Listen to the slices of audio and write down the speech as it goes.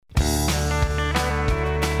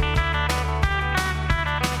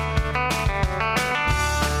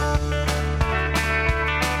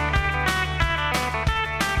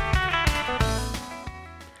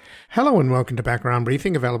Hello and welcome to Background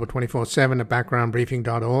Briefing, available 24/7 at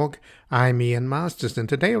backgroundbriefing.org. I'm Ian Masters, and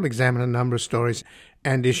today we'll examine a number of stories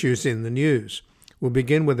and issues in the news. We'll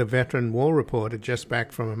begin with a veteran war reporter just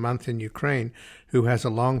back from a month in Ukraine who has a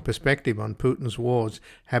long perspective on Putin's wars,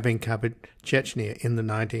 having covered Chechnya in the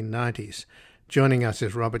 1990s. Joining us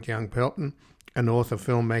is Robert Young Pelton, an author,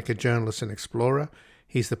 filmmaker, journalist and explorer.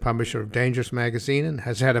 He's the publisher of Dangerous Magazine and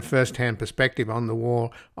has had a first-hand perspective on the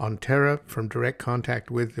war on terror from direct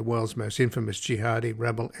contact with the world's most infamous jihadi,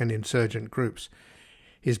 rebel and insurgent groups.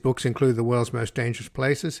 His books include The World's Most Dangerous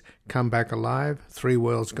Places, Come Back Alive, Three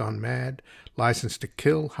Worlds Gone Mad, License to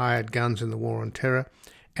Kill, Hired Guns in the War on Terror,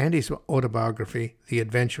 and his autobiography, The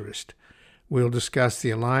Adventurist. We'll discuss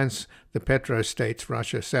the alliance the petro-states,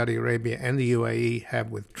 Russia, Saudi Arabia and the UAE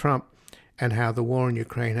have with Trump, and how the war in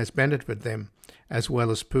Ukraine has benefited them, as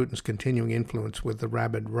well as Putin's continuing influence with the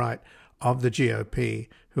rabid right of the GOP,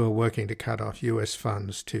 who are working to cut off U.S.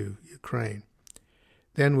 funds to Ukraine.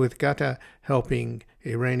 Then, with Qatar helping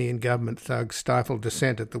Iranian government thugs stifle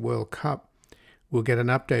dissent at the World Cup, we'll get an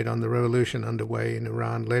update on the revolution underway in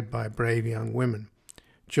Iran led by brave young women.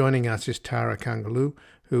 Joining us is Tara Kangaloo,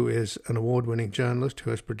 who is an award-winning journalist who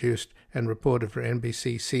has produced and reported for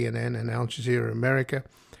NBC, CNN and Al Jazeera America,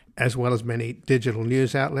 as well as many digital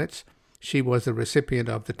news outlets. She was the recipient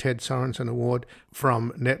of the Ted Sorensen Award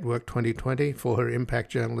from Network 2020 for her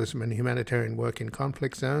impact journalism and humanitarian work in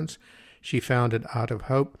conflict zones. She founded Art of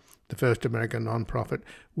Hope, the first American nonprofit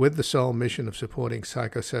with the sole mission of supporting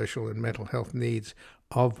psychosocial and mental health needs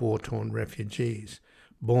of war-torn refugees.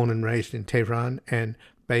 Born and raised in Tehran and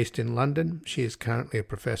based in London, she is currently a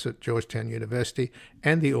professor at Georgetown University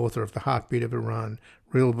and the author of The Heartbeat of Iran,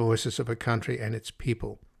 Real Voices of a Country and Its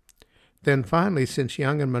People. Then finally, since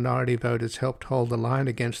young and minority voters helped hold the line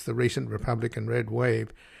against the recent Republican red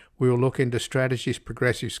wave, we will look into strategies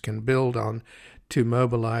progressives can build on to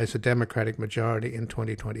mobilize a Democratic majority in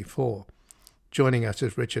 2024. Joining us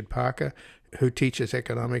is Richard Parker, who teaches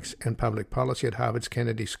economics and public policy at Harvard's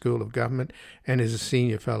Kennedy School of Government and is a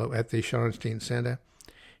senior fellow at the Shorenstein Center.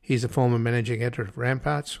 He's a former managing editor of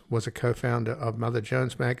Ramparts, was a co-founder of Mother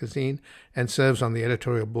Jones magazine, and serves on the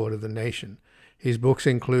editorial board of The Nation. His books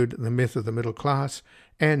include The Myth of the Middle Class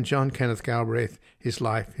and John Kenneth Galbraith, His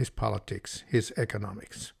Life, His Politics, His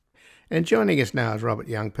Economics. And joining us now is Robert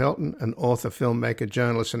Young Pelton, an author, filmmaker,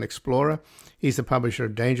 journalist, and explorer. He's the publisher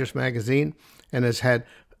of Dangerous Magazine and has had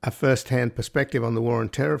a first-hand perspective on the war on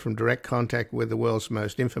terror from direct contact with the world's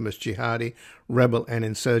most infamous jihadi, rebel, and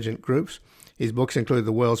insurgent groups. His books include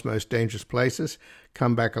The World's Most Dangerous Places,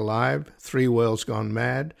 Come Back Alive, Three Worlds Gone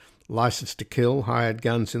Mad, License to Kill, Hired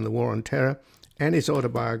Guns in the War on Terror, and his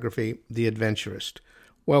autobiography, The Adventurist.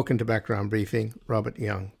 Welcome to Background Briefing, Robert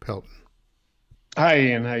Young Pelton. Hi,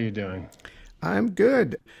 Ian. How you doing? I'm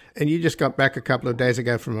good. And you just got back a couple of days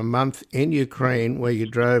ago from a month in Ukraine, where you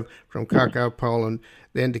drove from Kharkov, Poland,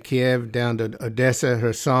 then to Kiev, down to Odessa,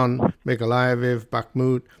 Kherson, Mykolaiv,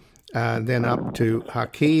 Bakhmut, then up to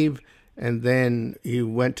Kharkiv, and then you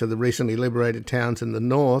went to the recently liberated towns in the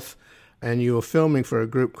north, and you were filming for a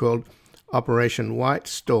group called Operation White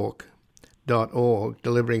Stork,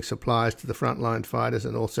 delivering supplies to the frontline fighters,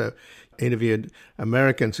 and also interviewed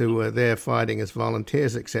Americans who were there fighting as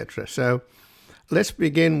volunteers, etc. So let's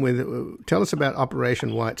begin with, tell us about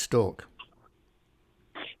Operation White Stork.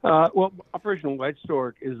 Well, Operation White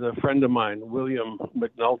Stork is a friend of mine, William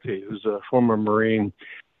McNulty, who's a former Marine.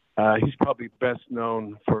 He's probably best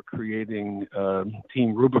known for creating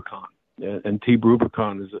Team Rubicon. And Team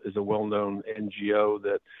Rubicon is a well-known NGO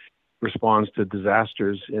that responds to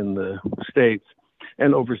disasters in the States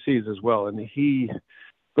and overseas as well. And he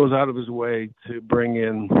goes out of his way to bring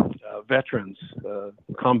in veterans,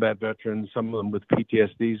 combat veterans, some of them with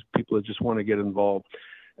PTSDs, people that just want to get involved,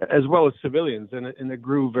 as well as civilians. And it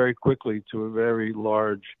grew very quickly to a very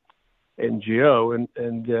large NGO.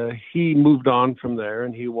 And he moved on from there,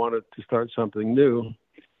 and he wanted to start something new.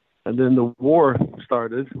 And then the war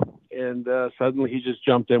started, and suddenly he just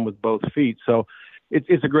jumped in with both feet. So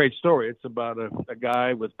it's a great story. It's about a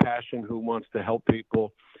guy with passion who wants to help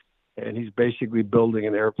people, and he's basically building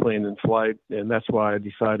an airplane in flight. And that's why I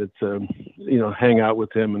decided to, hang out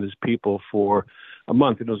with him and his people for a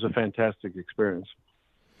month. It was a fantastic experience.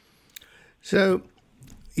 So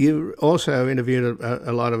you also interviewed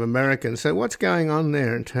a lot of Americans. So what's going on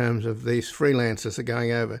there in terms of these freelancers that are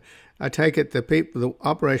going over? I take it the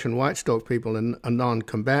Operation White Stork people are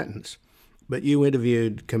non-combatants, but you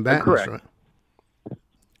interviewed combatants, correct. Right?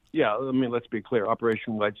 Yeah, let's be clear.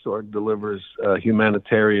 Operation White Stork delivers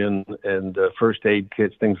humanitarian and first aid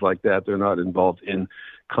kits, things like that. They're not involved in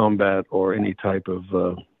combat or any type of,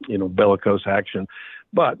 bellicose action.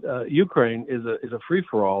 But Ukraine is a free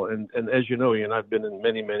for all, and as you know, Ian, I've been in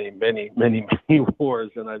many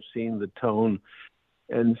wars, and I've seen the tone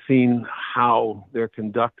and seen how they're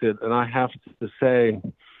conducted. And I have to say,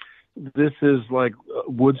 this is like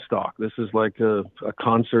Woodstock. This is like a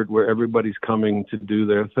concert where everybody's coming to do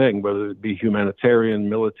their thing, whether it be humanitarian,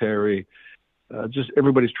 military, just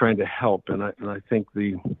everybody's trying to help. And I think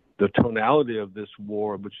the tonality of this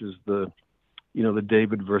war, which is the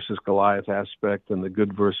David versus Goliath aspect and the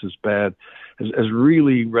good versus bad, has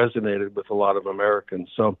really resonated with a lot of Americans.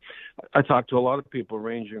 So I talked to a lot of people,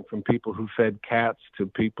 ranging from people who fed cats to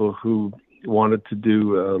people who wanted to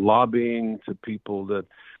do lobbying to people that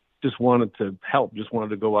just wanted to help, just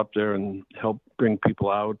wanted to go up there and help bring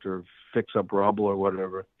people out or fix up rubble or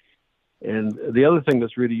whatever. And the other thing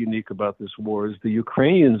that's really unique about this war is the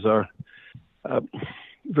Ukrainians are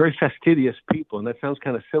very fastidious people. And that sounds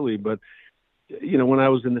kind of silly, but when I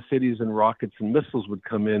was in the cities and rockets and missiles would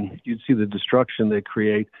come in, you'd see the destruction they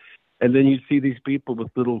create. And then you'd see these people with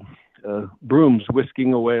little brooms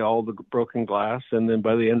whisking away all the broken glass. And then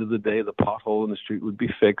by the end of the day, the pothole in the street would be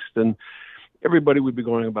fixed and everybody would be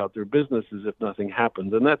going about their business as if nothing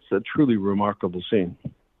happened. And that's a truly remarkable scene.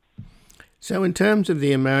 So in terms of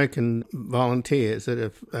the American volunteers that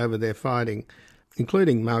are over there fighting,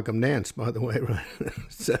 including Malcolm Nance, by the way, right?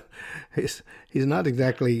 So he's not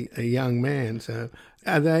exactly a young man. So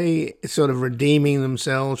are they sort of redeeming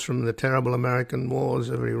themselves from the terrible American wars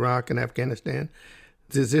of Iraq and Afghanistan?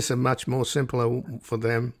 Is this a much more simpler for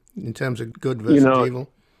them in terms of good versus evil?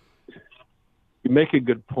 You make a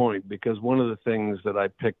good point, because one of the things that I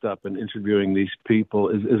picked up in interviewing these people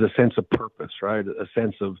is a sense of purpose, right? A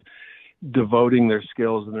sense of devoting their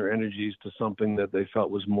skills and their energies to something that they felt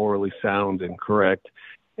was morally sound and correct.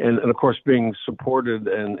 And of course, being supported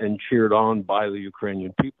and cheered on by the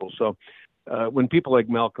Ukrainian people. So when people like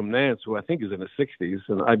Malcolm Nance, who I think is in his 60s,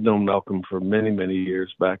 and I've known Malcolm for many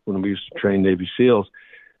years back when we used to train Navy SEALs,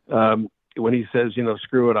 when he says,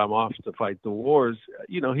 screw it, I'm off to fight the wars,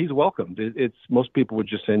 he's welcomed. It's most people would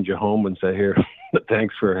just send you home and say, here,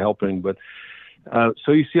 thanks for helping. But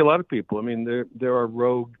so you see a lot of people. I mean, there are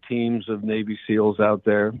rogue teams of Navy SEALs out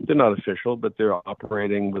there. They're not official, but they're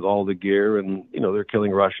operating with all the gear, and they're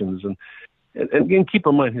killing Russians. And again, keep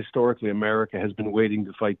in mind, historically, America has been waiting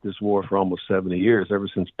to fight this war for almost 70 years, ever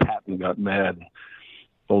since Patton got mad,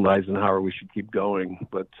 told Eisenhower we should keep going.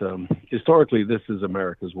 But historically, this is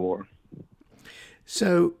America's war.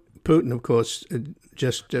 So Putin, of course,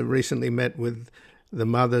 just recently met with the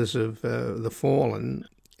mothers of the fallen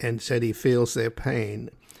and said he feels their pain.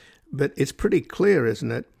 But it's pretty clear,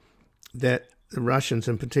 isn't it, that the Russians,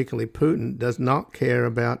 and particularly Putin, does not care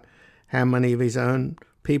about how many of his own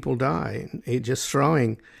people die. He's just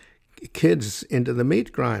throwing kids into the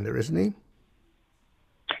meat grinder, isn't he?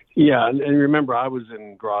 Yeah, and remember, I was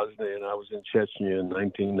in Grozny and I was in Chechnya in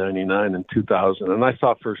 1999 and 2000, and I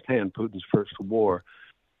saw firsthand Putin's first war.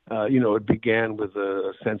 It began with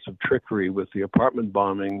a sense of trickery with the apartment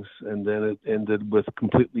bombings, and then it ended with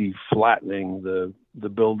completely flattening the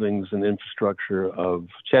buildings and infrastructure of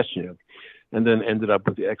Chechnya, and then ended up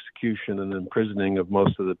with the execution and imprisoning of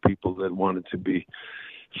most of the people that wanted to be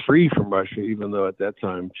free from Russia, even though at that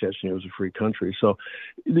time Chechnya was a free country. So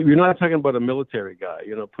you're not talking about a military guy.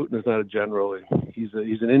 Putin is not a general. He's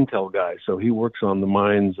an intel guy. So he works on the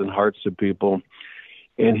minds and hearts of people.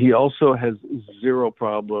 And he also has zero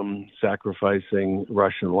problem sacrificing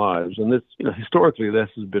Russian lives. And this, historically, this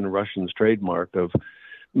has been Russia's trademark of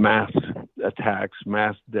mass attacks,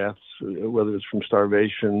 mass deaths, whether it's from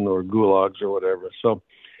starvation or gulags or whatever. So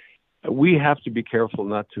we have to be careful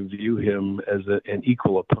not to view him as an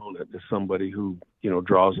equal opponent, as somebody who,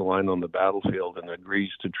 draws a line on the battlefield and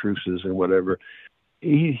agrees to truces and whatever.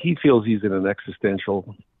 He feels he's in an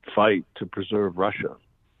existential fight to preserve Russia.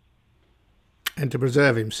 And to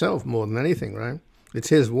preserve himself more than anything, right? It's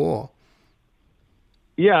his war.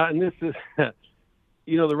 Yeah, and this is,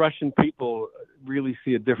 the Russian people really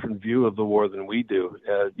see a different view of the war than we do.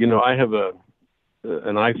 I have an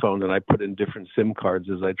iPhone, and I put in different SIM cards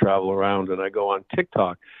as I travel around, and I go on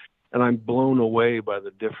TikTok, and I'm blown away by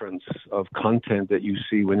the difference of content that you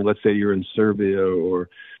see when, let's say, you're in Serbia or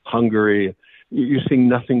Hungary. You're seeing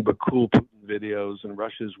nothing but cool Putin videos, and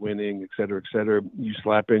Russia's winning, et cetera, et cetera. You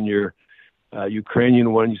slap in your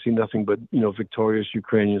Ukrainian one, you see nothing but, victorious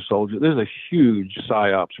Ukrainian soldiers. There's a huge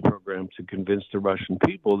PSYOPs program to convince the Russian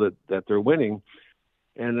people that they're winning.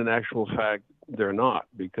 And in actual fact, they're not,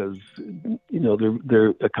 because, their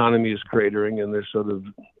economy is cratering and their sort of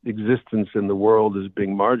existence in the world is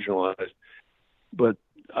being marginalized. But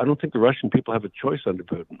I don't think the Russian people have a choice under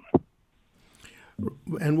Putin.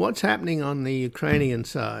 And what's happening on the Ukrainian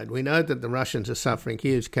side? We know that the Russians are suffering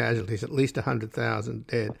huge casualties, at least 100,000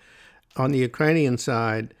 dead. On the Ukrainian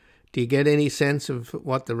side, do you get any sense of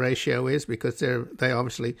what the ratio is? Because they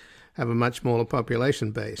obviously have a much smaller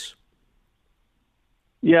population base.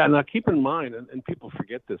 Yeah, now keep in mind, and people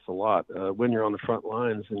forget this a lot, when you're on the front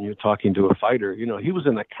lines and you're talking to a fighter, he was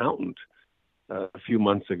an accountant a few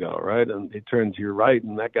months ago, right? And it turns to your right,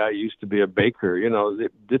 and that guy used to be a baker.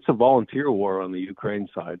 It's a volunteer war on the Ukraine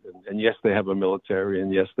side. And yes, they have a military,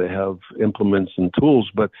 and yes, they have implements and tools,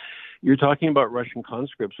 but you're talking about Russian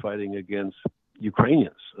conscripts fighting against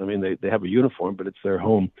Ukrainians. I mean, they have a uniform, but it's their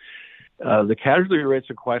home. The casualty rates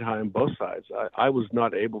are quite high on both sides. I was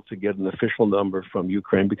not able to get an official number from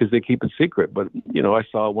Ukraine because they keep it secret. But, I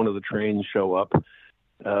saw one of the trains show up,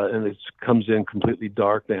 and it comes in completely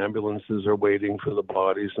dark. The ambulances are waiting for the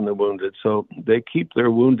bodies and the wounded. So they keep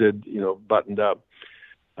their wounded, buttoned up.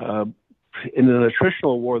 In an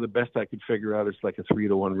attritional war, the best I could figure out is like a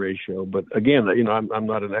 3-to-1 ratio. But again, I'm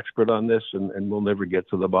not an expert on this, and we'll never get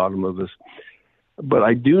to the bottom of this. But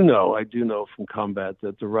I do know from combat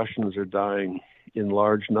that the Russians are dying in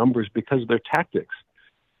large numbers because of their tactics.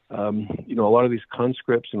 A lot of these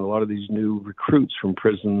conscripts and a lot of these new recruits from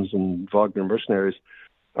prisons and Wagner mercenaries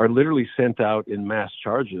are literally sent out in mass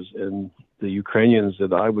charges. And the Ukrainians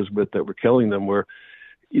that I was with that were killing them were,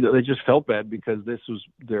 they just felt bad because this was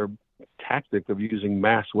their tactic of using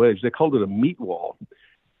mass waves. They called it a meat wall.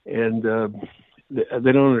 And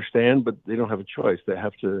they don't understand, but they don't have a choice. They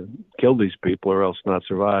have to kill these people or else not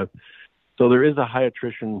survive. So there is a high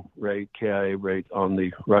attrition rate, KIA rate, on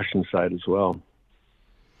the Russian side as well.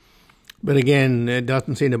 But again, it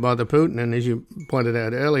doesn't seem to bother Putin. And as you pointed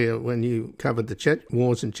out earlier, when you covered the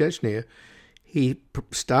wars in Chechnya, he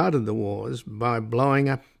started the wars by blowing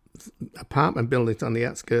up apartment buildings on the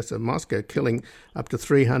outskirts of Moscow, killing up to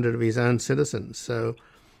 300 of his own citizens. So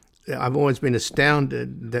I've always been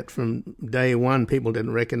astounded that from day one people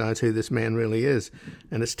didn't recognize who this man really is.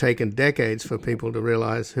 And it's taken decades for people to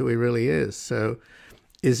realize who he really is. So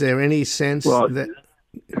is there any sense that...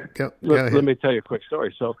 Let me tell you a quick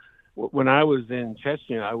story. So when I was in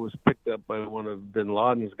Chechnya, I was picked up by one of bin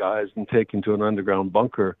Laden's guys and taken to an underground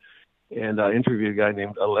bunker. And I interviewed a guy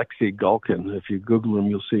named Alexei Galkin. If you Google him,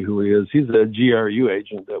 you'll see who he is. He's a GRU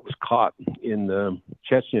agent that was caught in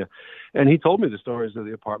Chechnya. And he told me the stories of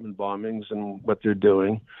the apartment bombings and what they're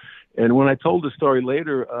doing. And when I told the story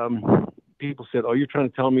later, people said, "Oh, you're trying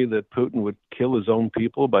to tell me that Putin would kill his own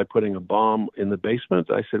people by putting a bomb in the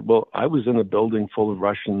basement?" I said, "Well, I was in a building full of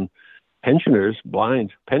Russian pensioners,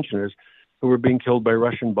 blind pensioners, who were being killed by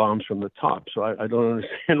Russian bombs from the top. So I don't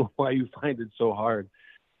understand why you find it so hard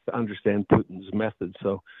to understand Putin's methods."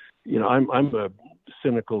 So, I'm a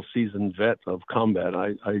cynical, seasoned vet of combat.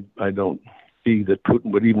 I don't see that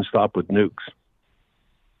Putin would even stop with nukes.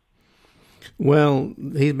 Well,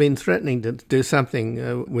 he's been threatening to do something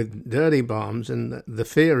with dirty bombs, and the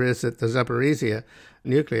fear is that the Zaporizhia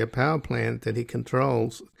nuclear power plant that he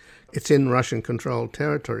controls, it's in Russian-controlled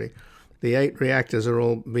territory. The 8 reactors are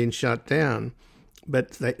all being shut down,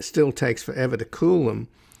 but it still takes forever to cool them,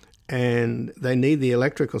 and they need the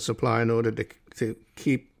electrical supply in order to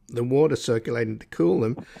keep the water circulating to cool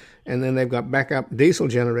them. And then they've got backup diesel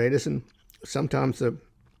generators, and sometimes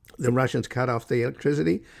the Russians cut off the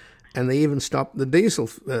electricity, and they even stop the diesel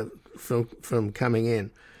from coming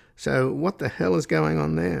in. So what the hell is going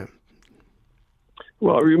on there?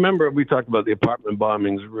 Well, remember we talked about the apartment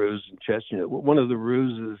bombings ruse in Chechnya. One of the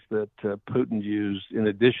ruses that Putin used, in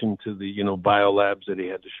addition to the biolabs that he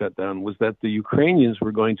had to shut down, was that the Ukrainians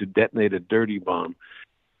were going to detonate a dirty bomb.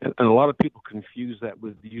 And a lot of people confuse that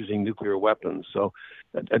with using nuclear weapons. So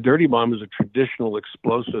a dirty bomb is a traditional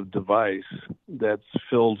explosive device that's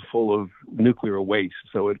filled full of nuclear waste.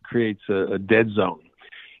 So it creates a dead zone.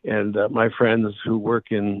 And my friends who work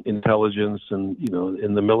in intelligence and,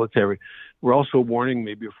 in the military were also warning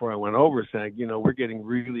me before I went over, saying, we're getting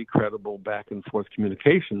really credible back and forth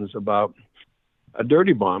communications about a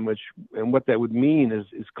dirty bomb, and what that would mean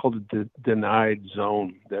is called a denied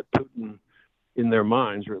zone, that Putin, in their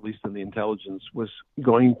minds, or at least in the intelligence, was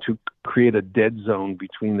going to create a dead zone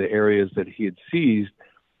between the areas that he had seized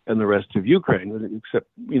and the rest of Ukraine, except,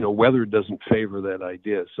 weather doesn't favor that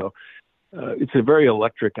idea. So it's a very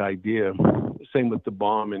electric idea. Same with the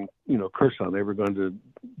bomb in, Kherson. They were going to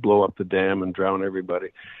blow up the dam and drown everybody.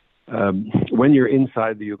 When you're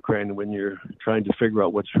inside the Ukraine, when you're trying to figure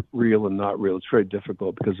out what's real and not real, it's very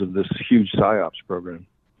difficult because of this huge PSYOPs program.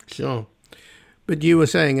 Sure. But you were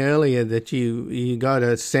saying earlier that you got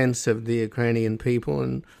a sense of the Ukrainian people,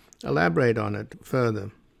 and elaborate on it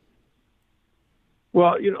further.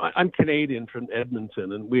 Well, I'm Canadian from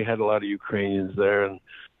Edmonton, and we had a lot of Ukrainians there, and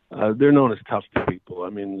they're known as tough people. I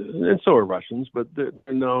mean, and so are Russians, but they're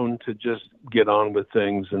known to just get on with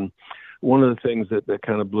things. And one of the things that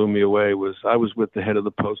kind of blew me away was I was with the head of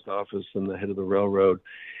the post office and the head of the railroad,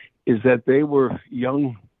 is that they were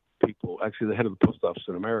young people, actually the head of the post office,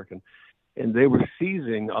 an American, and they were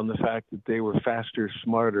seizing on the fact that they were faster,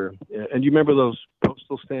 smarter. And you remember those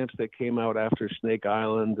postal stamps that came out after Snake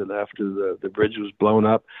Island and after the bridge was blown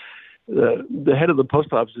up? The head of the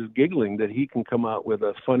post office is giggling that he can come out with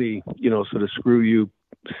a funny, sort of screw you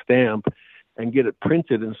stamp and get it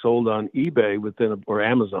printed and sold on eBay or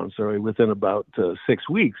Amazon, within about 6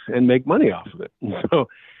 weeks and make money off of it. And so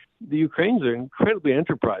the Ukrainians are incredibly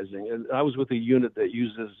enterprising. And I was with a unit that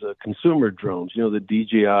uses consumer drones, the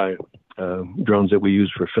DJI drones that we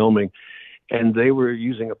use for filming. And they were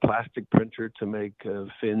using a plastic printer to make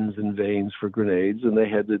fins and vanes for grenades, and they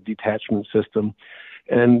had the detachment system.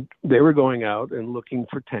 And they were going out and looking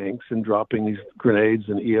for tanks and dropping these grenades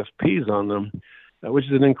and EFPs on them, which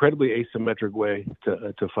is an incredibly asymmetric way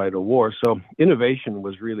to fight a war. So innovation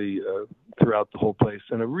was really throughout the whole place,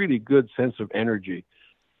 and a really good sense of energy.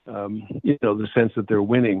 The sense that they're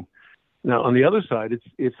winning. Now, on the other side,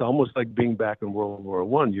 it's almost like being back in World War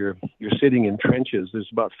I. You're sitting in trenches. There's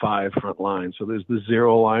about 5 front lines. So there's the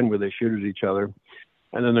 0 line where they shoot at each other,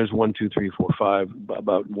 and then there's 1, 2, 3, 4, 5,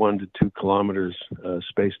 about 1 to 2 kilometers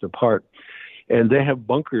spaced apart. And they have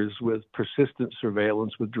bunkers with persistent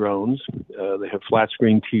surveillance with drones. They have flat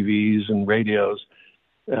screen TVs and radios.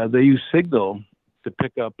 They use signal to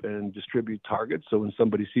pick up and distribute targets. So when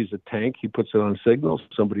somebody sees a tank, he puts it on signal.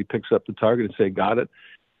 Somebody picks up the target and say, got it.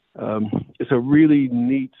 It's a really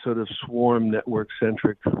neat sort of swarm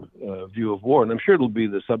network-centric view of war. And I'm sure it'll be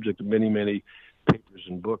the subject of many, many papers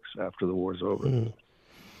and books after the war's over. Mm.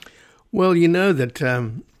 Well, you know that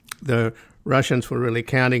the Russians were really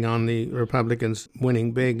counting on the Republicans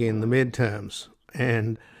winning big in the midterms.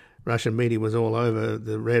 And Russian media was all over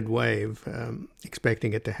the red wave,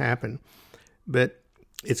 expecting it to happen. But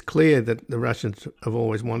it's clear that the Russians have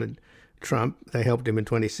always wanted Trump. They helped him in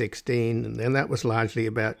 2016, and that was largely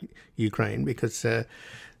about Ukraine because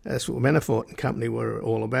that's what Manafort and company were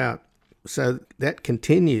all about. So that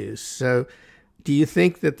continues. So do you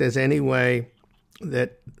think that there's any way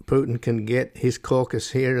that Putin can get his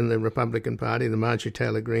caucus here in the Republican Party, the Marjorie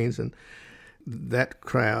Taylor Greens, and that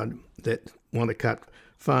crowd that want to cut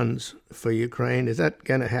funds for Ukraine? Is that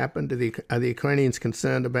going to happen? Are the Ukrainians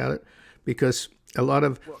concerned about it? Because a lot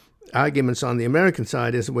of arguments on the American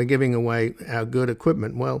side is we're giving away our good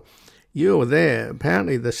equipment. Well, you were there.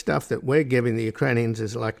 Apparently the stuff that we're giving the Ukrainians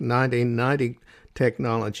is like 1990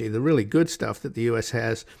 technology. The really good stuff that the U.S.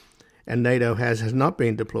 has and NATO has not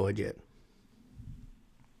been deployed yet.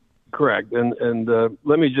 Correct. And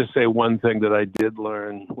let me just say one thing that I did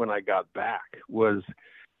learn when I got back was,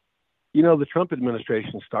 the Trump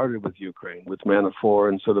administration started with Ukraine, with Manafort,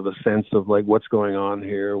 and sort of a sense of like what's going on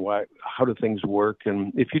here, how do things work?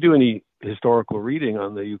 And if you do any historical reading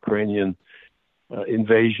on the Ukrainian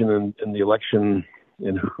invasion and the election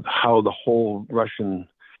and how the whole Russian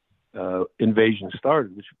invasion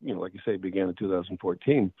started, which, like you say, began in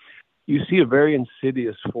 2014, you see a very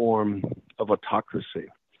insidious form of autocracy.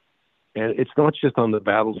 And it's not just on the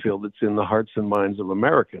battlefield, it's in the hearts and minds of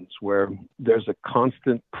Americans, where there's a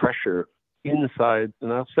constant pressure inside,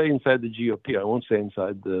 and I'll say inside the GOP, I won't say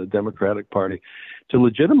inside the Democratic Party, to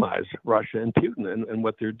legitimize Russia and Putin and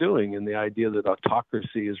what they're doing, and the idea that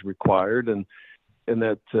autocracy is required and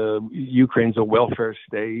that Ukraine's a welfare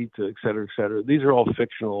state, et cetera, et cetera. These are all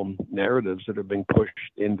fictional narratives that are being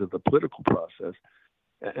pushed into the political process.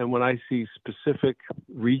 And when I see specific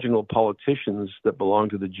regional politicians that belong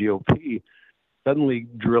to the GOP suddenly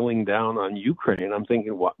drilling down on Ukraine, I'm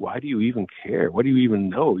thinking, why do you even care? What do you even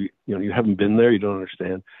know? You haven't been there. You don't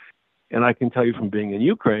understand. And I can tell you from being in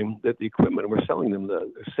Ukraine that the equipment we're selling them,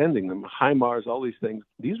 sending them, HIMARS, all these things,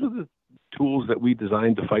 these were the tools that we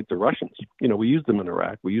designed to fight the Russians. We used them in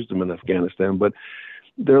Iraq. We used them in Afghanistan. But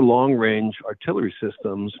they're long-range artillery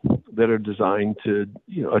systems that are designed to,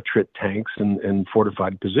 attrit tanks and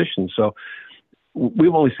fortified positions. So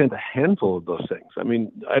we've only sent a handful of those things. I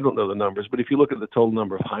mean, I don't know the numbers, but if you look at the total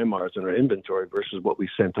number of HIMARS in our inventory versus what we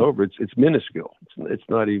sent over, it's minuscule. It's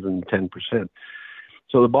not even 10%.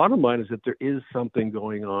 So the bottom line is that there is something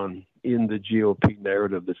going on in the GOP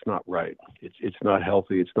narrative that's not right. It's not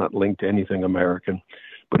healthy. It's not linked to anything American.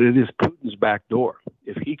 But it is Putin's back door.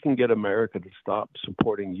 If he can get America to stop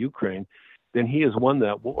supporting Ukraine, then he has won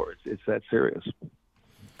that war. It's that serious.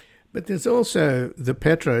 But there's also the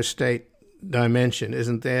petrostate dimension,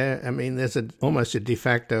 isn't there? I mean, there's almost a de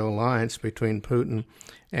facto alliance between Putin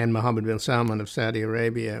and Mohammed bin Salman of Saudi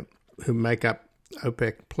Arabia, who make up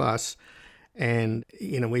OPEC Plus. And,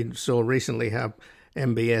 we saw recently how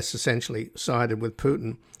MBS essentially sided with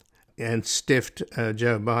Putin and stiffed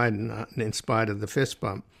Joe Biden in spite of the fist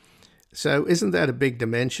bump. So isn't that a big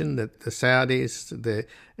dimension, that the Saudis, the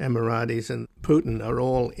Emiratis, and Putin are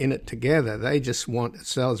all in it together? They just want to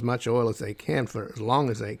sell as much oil as they can for as long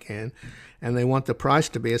as they can, and they want the price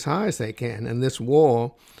to be as high as they can. And this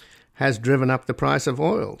war has driven up the price of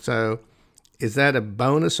oil. So is that a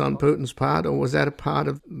bonus on Putin's part, or was that a part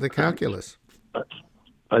of the calculus?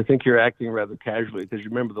 I think you're acting rather casually, because you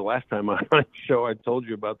remember the last time on my show I told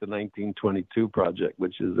you about the 1922 project,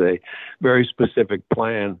 which is a very specific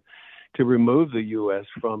plan to remove the U.S.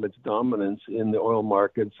 from its dominance in the oil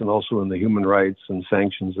markets and also in the human rights and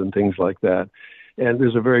sanctions and things like that. And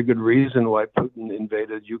there's a very good reason why Putin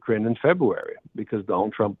invaded Ukraine in February, because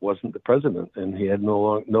Donald Trump wasn't the president and he had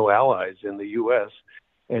no allies in the U.S.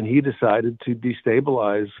 And he decided to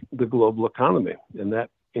destabilize the global economy. And that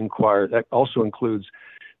also includes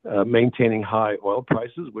maintaining high oil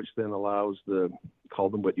prices, which then allows call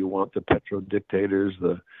them what you want, the petro dictators,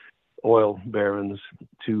 the oil barons,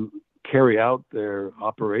 to carry out their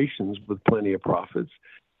operations with plenty of profits.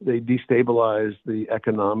 They destabilized the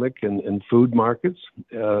economic and food markets.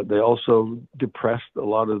 They also depressed a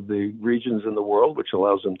lot of the regions in the world, which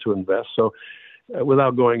allows them to invest. So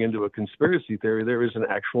without going into a conspiracy theory, there is an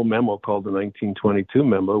actual memo called the 1922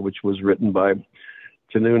 memo, which was written by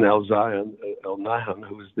Janoun El-Nahyan,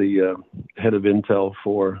 who is the head of intel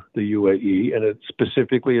for the UAE, and it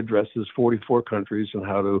specifically addresses 44 countries and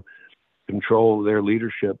how to control their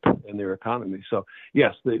leadership and their economy. So,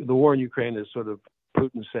 yes, the war in Ukraine is sort of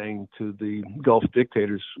Putin saying to the Gulf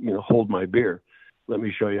dictators, hold my beer. Let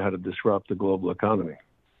me show you how to disrupt the global economy.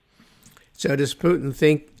 So does Putin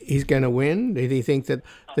think he's going to win? Did he think that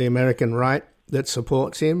the American right that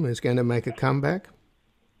supports him is going to make a comeback?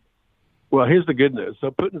 Well, here's the good news. So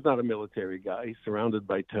Putin's not a military guy. He's surrounded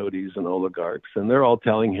by toadies and oligarchs, and they're all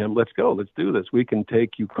telling him, let's go, let's do this. We can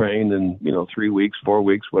take Ukraine in, 3 weeks, 4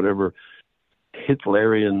 weeks, whatever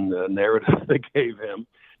Hitlerian narrative they gave him.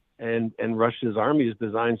 And Russia's army is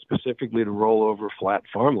designed specifically to roll over flat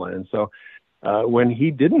farmland. So when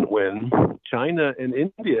he didn't win, China and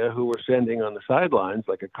India, who were standing on the sidelines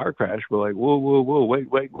like a car crash, were like, whoa,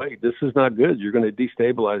 wait, this is not good. You're going to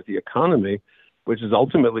destabilize the economy, which is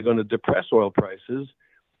ultimately going to depress oil prices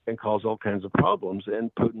and cause all kinds of problems.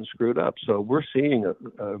 And Putin screwed up. So we're seeing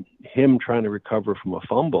him trying to recover from a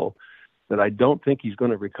fumble that I don't think he's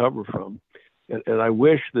going to recover from. And I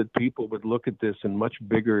wish that people would look at this in much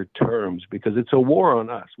bigger terms, because it's a war on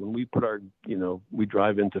us. When we put we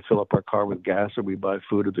drive in to fill up our car with gas, or we buy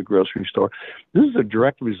food at the grocery store, this is a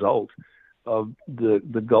direct result of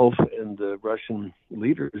the Gulf and the Russian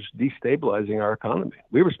leaders destabilizing our economy.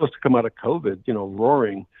 We were supposed to come out of COVID,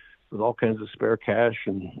 roaring with all kinds of spare cash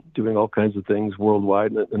and doing all kinds of things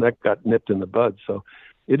worldwide, and that got nipped in the bud. So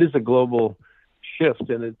it is a global shift,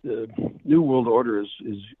 and the New World Order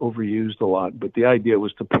is overused a lot, but the idea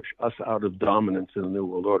was to push us out of dominance in the New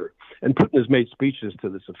World Order. And Putin has made speeches to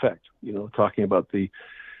this effect, talking about the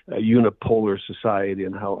unipolar society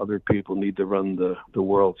and how other people need to run the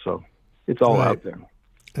world. So it's all out there.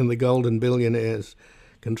 And the golden billionaires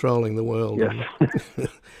controlling the world. Yes.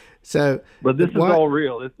 But this is all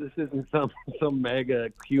real. This isn't some mega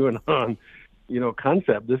QAnon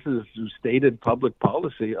concept. This is stated public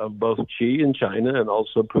policy of both Xi in China and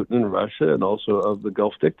also Putin in Russia and also of the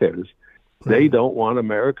Gulf dictators. Right. They don't want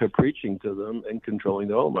America preaching to them and controlling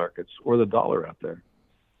the oil markets or the dollar out there.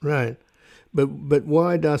 Right. But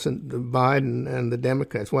why doesn't Biden and the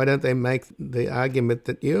Democrats, why don't they make the argument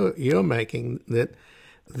that you're making, that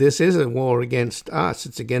this is a war against us?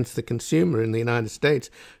 It's against the consumer in the United States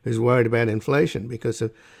who's worried about inflation because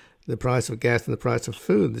of the price of gas and the price of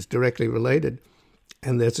food is directly related.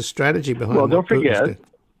 And there's a strategy behind it. Well, don't forget,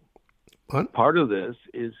 what? Part of this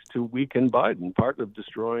is to weaken Biden. Part of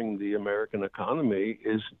destroying the American economy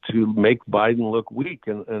is to make Biden look weak.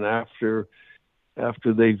 And after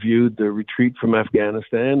they viewed the retreat from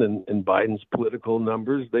Afghanistan and Biden's political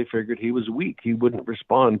numbers, they figured he was weak. He wouldn't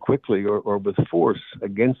respond quickly or with force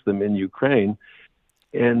against them in Ukraine.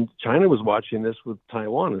 And China was watching this with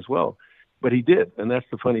Taiwan as well. But he did. And that's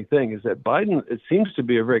the funny thing, is that Biden, it seems to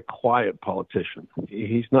be a very quiet politician.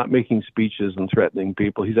 He's not making speeches and threatening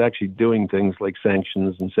people. He's actually doing things like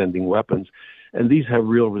sanctions and sending weapons. And these have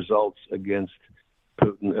real results against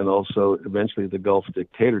Putin and also eventually the Gulf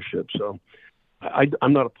dictatorship. So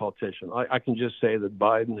I'm not a politician. I can just say that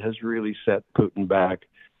Biden has really set Putin back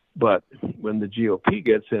But when the GOP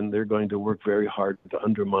gets in, they're going to work very hard to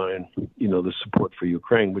undermine, the support for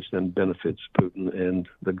Ukraine, which then benefits Putin and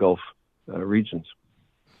the Gulf regions.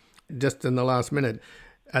 Just in the last minute,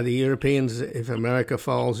 are the Europeans, if America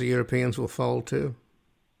falls, the Europeans will fall too?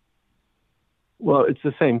 Well, it's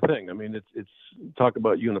the same thing. I mean, it's talk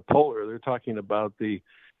about unipolar. They're talking about the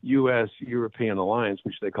U.S.-European alliance,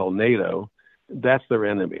 which they call NATO. That's their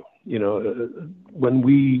enemy. When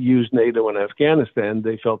we used NATO in Afghanistan,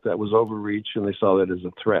 they felt that was overreach and they saw that as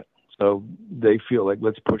a threat. So they feel like,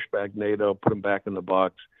 let's push back NATO, put them back in the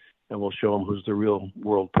box, and we'll show them who's the real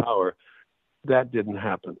world power. That didn't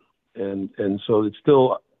happen. And so it's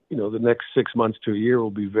still, the next 6 months to a year will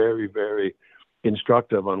be very, very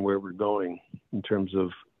instructive on where we're going in terms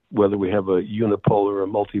of whether we have a unipolar or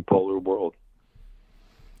multipolar world.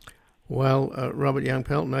 Well, Robert Young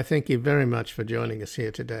Pelton, I thank you very much for joining us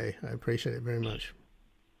here today. I appreciate it very much.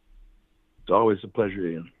 It's always a pleasure,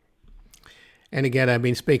 Ian. And again, I've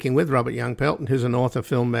been speaking with Robert Young Pelton, who's an author,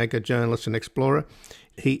 filmmaker, journalist, and explorer.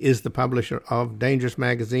 He is the publisher of Dangerous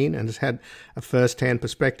Magazine and has had a first-hand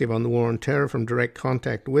perspective on the war on terror from direct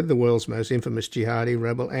contact with the world's most infamous jihadi,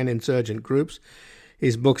 rebel, and insurgent groups.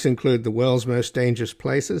 His books include The World's Most Dangerous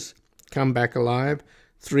Places, Come Back Alive,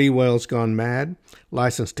 3 Worlds Gone Mad,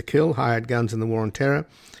 License to Kill, Hired Guns in the War on Terror,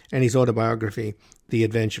 and his autobiography, The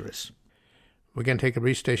Adventurous. We're going to take a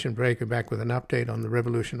brief station break. We're back with an update on the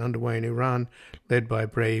revolution underway in Iran, led by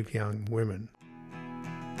brave young women.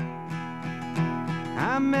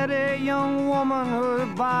 I met a young woman, her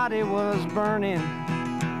body was burning.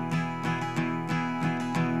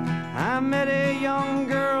 I met a young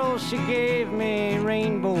girl, she gave me a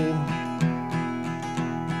rainbow.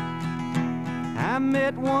 I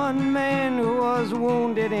met one man who was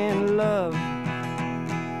wounded in love.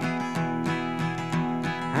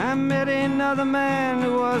 I met another man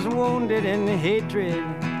who was wounded in hatred.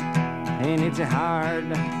 And it's a hard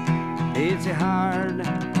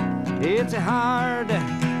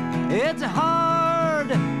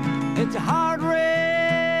rains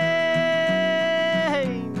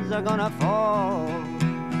are gonna fall.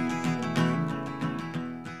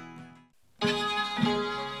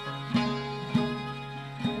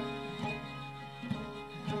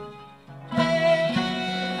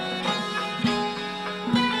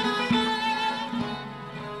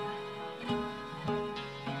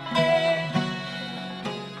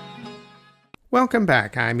 Welcome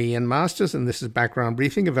back. I'm Ian Masters, and this is Background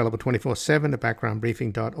Briefing, available 24/7 at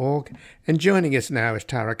backgroundbriefing.org. And joining us now is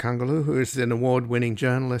Tara Kungalu, who is an award-winning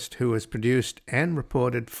journalist who has produced and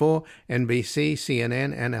reported for NBC,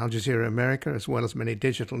 CNN, and Al Jazeera America, as well as many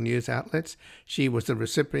digital news outlets. She was the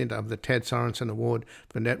recipient of the Ted Sorensen Award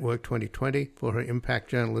for Network 2020 for her impact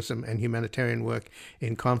journalism and humanitarian work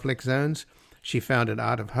in conflict zones. She founded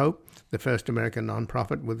Art of Hope, the first American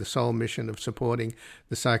nonprofit with the sole mission of supporting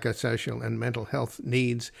the psychosocial and mental health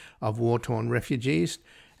needs of war-torn refugees.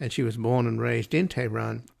 And she was born and raised in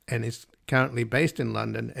Tehran and is currently based in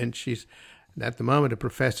London. And she's, at the moment, a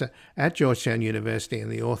professor at Georgetown University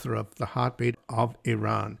and the author of The Heartbeat of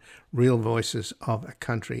Iran, Real Voices of a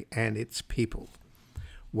Country and Its People.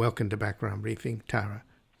 Welcome to Background Briefing, Tara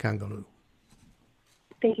Kungalu.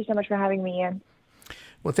 Thank you so much for having me, Ian.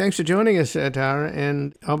 Well, thanks for joining us, Tara.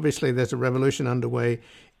 And obviously there's a revolution underway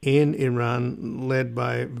in Iran led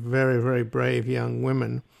by very, very brave young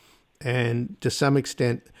women. And to some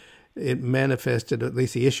extent, it manifested, at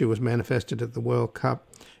least the issue was manifested at the World Cup,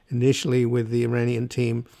 initially with the Iranian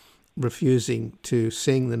team refusing to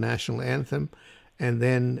sing the national anthem. And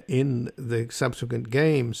then in the subsequent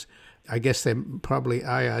games, I guess they're probably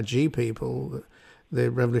IRG people,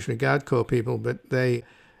 the Revolutionary Guard Corps people, but they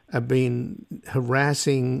have been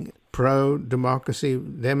harassing pro-democracy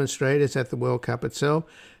demonstrators at the World Cup itself.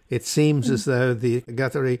 It seems as though the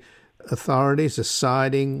Qatari authorities are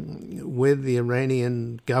siding with the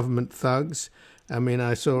Iranian government thugs. I mean,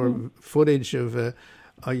 I saw footage of a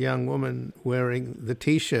young woman wearing the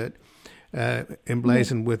T-shirt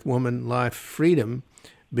emblazoned with Woman, Life, Freedom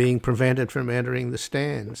being prevented from entering the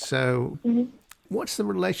stands. So what's the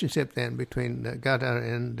relationship then between Qatar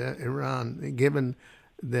and Iran, given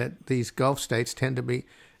that these Gulf states tend to be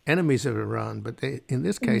enemies of Iran, but in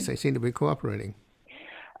this case, they seem to be cooperating?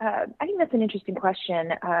 I think that's an interesting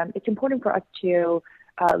question. It's important for us to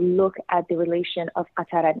look at the relation of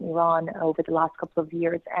Qatar and Iran over the last couple of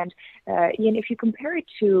years. And Ian, if you compare it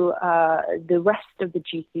to the rest of the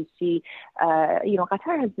GCC,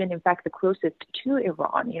 Qatar has been, in fact, the closest to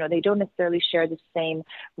Iran. They don't necessarily share the same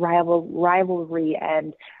rivalry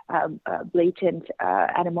and blatant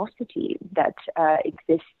animosity that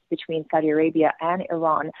exists between Saudi Arabia and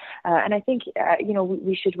Iran. And I think,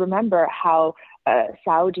 we should remember how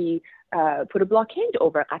Saudi put a blockade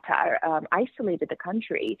over Qatar, isolated the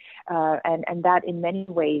country, and that in many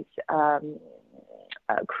ways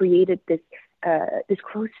created this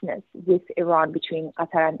closeness with Iran, between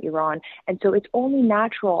Qatar and Iran. And so it's only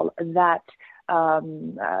natural that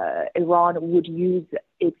Iran would use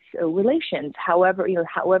its relations,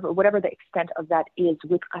 whatever the extent of that is,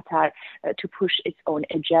 with Qatar to push its own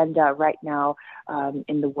agenda right now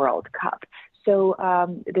in the World Cup. So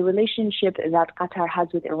the relationship that Qatar has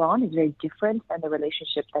with Iran is very different than the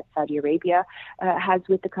relationship that Saudi Arabia has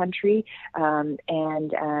with the country, and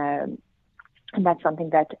that's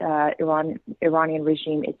something that Iranian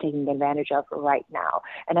regime is taking advantage of right now.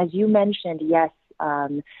 And as you mentioned, yes,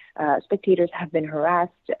 spectators have been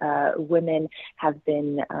harassed. Women have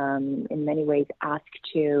been, in many ways, asked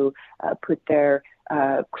to put their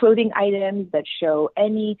clothing items that show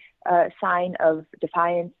any sign of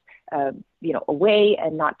defiance away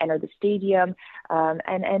and not enter the stadium.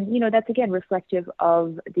 And that's again reflective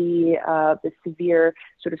of the severe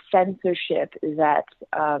sort of censorship that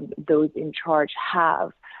those in charge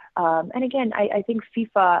have. And again, I think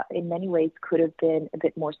FIFA in many ways could have been a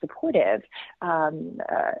bit more supportive,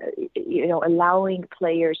 allowing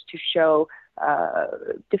players to show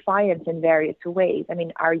defiance in various ways. I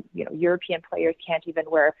mean, our European players can't even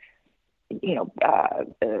wear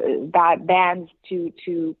bands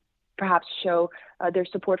to perhaps show their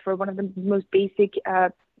support for one of the most basic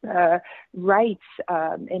rights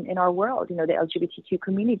in our world, the LGBTQ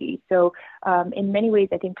community. So in many ways,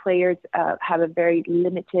 I think players have a very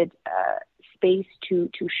limited space to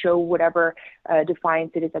show whatever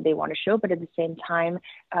defiance it is that they want to show. But at the same time,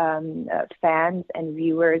 fans and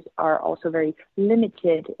viewers are also very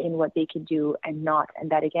limited in what they can do and not.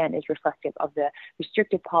 And that, again, is reflective of the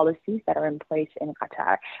restrictive policies that are in place in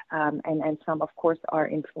Qatar. And some, of course, are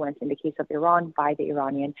influenced, in the case of Iran, by the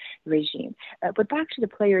Iranian regime. But back to the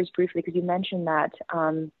players briefly, because you mentioned that,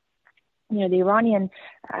 the Iranian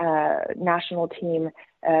national team,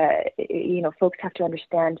 folks have to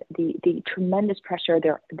understand the tremendous pressure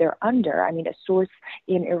they're under. I mean, a source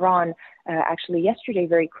in Iran actually yesterday,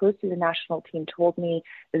 very close to the national team, told me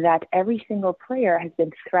that every single player has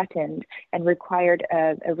been threatened and required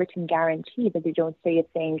a written guarantee that they don't say a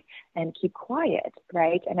thing and keep quiet,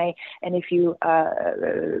 right? And if you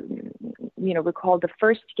recall the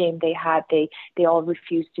first game they had, they all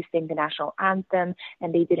refused to sing the national anthem,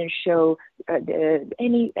 and they didn't show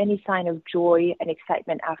any sign of joy and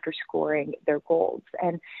excitement after scoring their goals,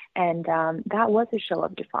 and that was a show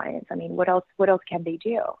of defiance. I mean, what else can they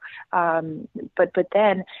do? But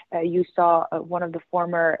then you saw one of the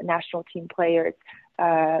former national team players,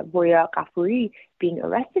 Boya Ghafouri, being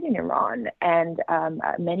arrested in Iran, and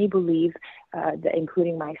many believe,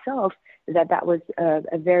 including myself, that was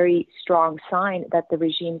a very strong sign that the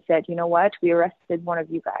regime said, you know what, we arrested one of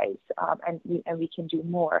you guys, and we can do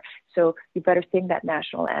more. So you better sing that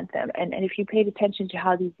national anthem. And if you paid attention to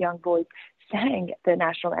how these young boys sang the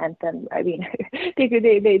national anthem, I mean,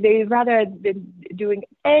 they rather had been doing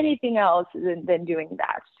anything else than doing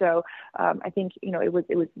that. So I think it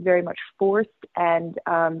was very much forced, and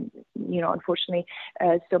unfortunately,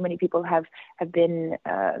 so many people have been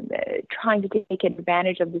trying to take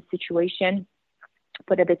advantage of this situation.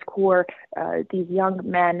 But at its core, these young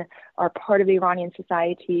men are part of the Iranian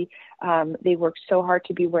society. They work so hard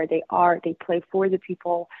to be where they are. They play for the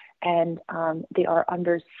people, and they are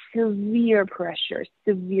under severe pressure.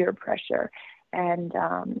 And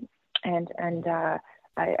I'm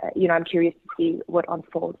curious to see what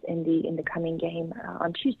unfolds in the coming game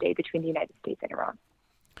on Tuesday between the United States and Iran.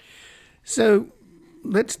 So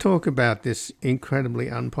let's talk about this incredibly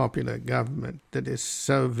unpopular government that is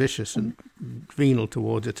so vicious and venal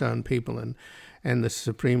towards its own people, and the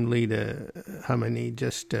supreme leader Khamenei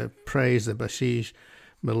just praised the Basij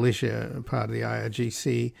militia, part of the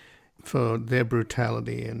IRGC, for their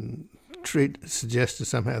brutality and suggested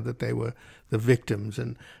somehow that they were the victims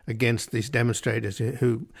and against these demonstrators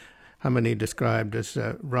who Khamenei described as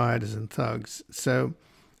rioters and thugs. So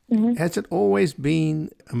has it always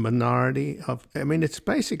been a minority of, I mean, it's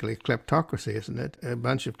basically a kleptocracy, isn't it? A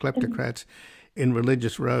bunch of kleptocrats in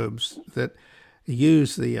religious robes that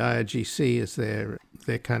use the IRGC as their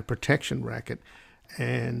kind of protection racket.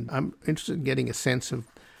 And I'm interested in getting a sense of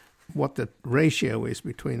what the ratio is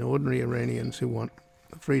between ordinary Iranians who want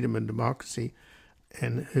freedom and democracy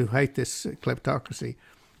and who hate this kleptocracy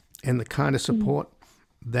and the kind of support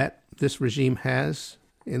that this regime has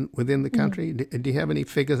within the country. Do you have any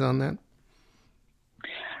figures on that?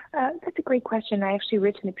 That's a great question. I actually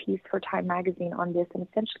written a piece for Time magazine on this and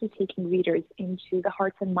essentially taking readers into the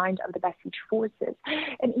hearts and minds of the Basij forces.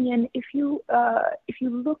 And Ian, if you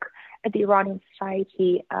look at the Iranian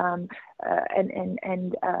society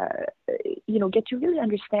get to really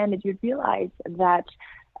understand it, you'd realize that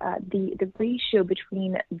the ratio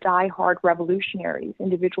between die-hard revolutionaries,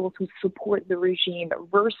 individuals who support the regime,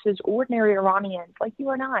 versus ordinary Iranians like you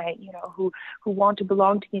and I, who want to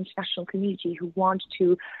belong to the international community, who want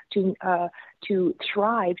to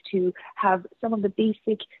thrive, to have some of the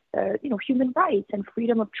basic, human rights and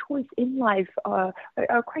freedom of choice in life are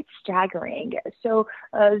quite staggering. So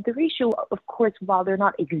the ratio, of course, while they're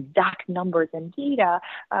not exact numbers and data,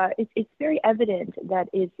 it's very evident that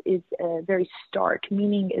is very stark,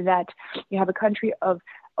 meaning that you have a country of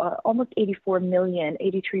almost 84 million,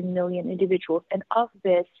 83 million individuals, and of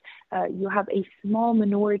this, you have a small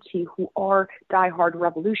minority who are diehard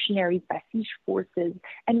revolutionaries, Basij forces,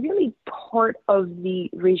 and really part of the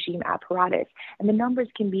regime apparatus. And the numbers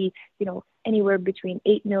can be, anywhere between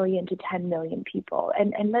 8 million to 10 million people.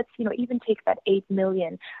 And let's, even take that 8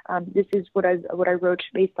 million. This is what I wrote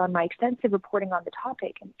based on my extensive reporting on the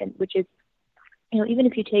topic, and which is, even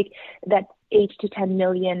if you take that 8 to 10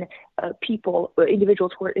 million people,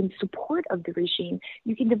 individuals who are in support of the regime,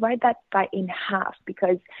 you can divide that in half,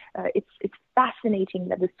 because it's fascinating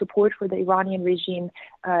that the support for the Iranian regime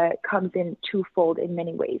comes in twofold in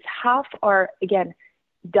many ways. Half are, again,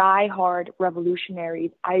 die-hard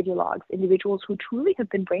revolutionaries, ideologues, individuals who truly have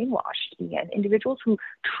been brainwashed, Ian, individuals who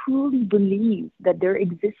truly believe that their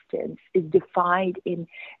existence is defined in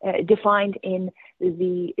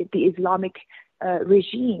the Islamic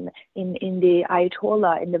regime, in the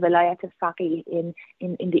Ayatollah, in the Velayat al-Faqih, in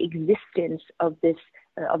the existence of this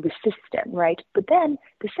of the system, right? But then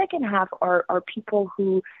the second half are people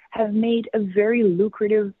who have made a very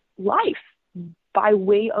lucrative life by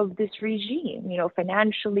way of this regime,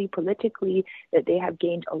 financially, politically, that they have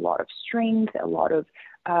gained a lot of strength, a lot of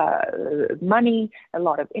money, a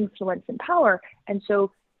lot of influence and power. And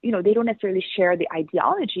so, they don't necessarily share the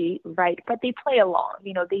ideology, right? But they play along,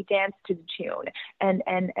 they dance to the tune. And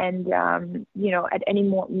at any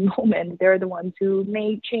moment, they're the ones who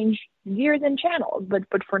may change gears and channels.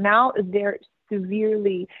 But for now, they're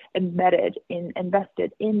severely invested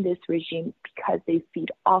in this regime because they feed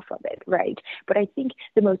off of it, right? But I think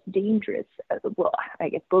the most dangerous, I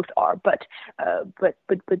guess both are, but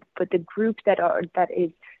the group that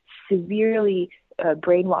is severely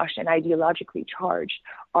brainwashed and ideologically charged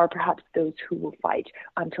are perhaps those who will fight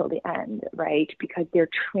until the end, right? Because they're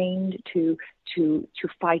trained to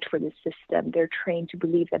fight for the system. They're trained to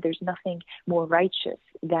believe that there's nothing more righteous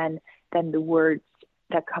than the words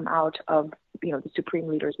that come out of the supreme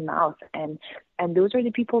leader's mouth, and those are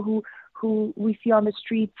the people who we see on the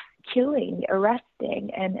streets killing,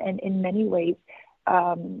 arresting, and in many ways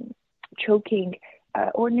choking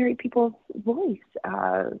ordinary people's voice.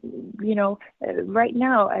 Right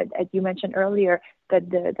now, as you mentioned earlier, that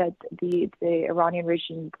the Iranian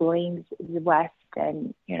regime blames the West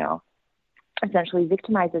and essentially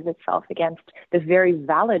victimizes itself against the very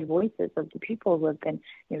valid voices of the people who have been,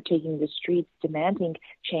 taking the streets, demanding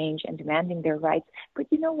change and demanding their rights. But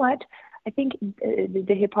you know what? I think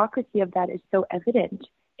the hypocrisy of that is so evident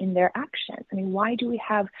in their actions. I mean, why do we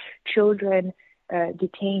have children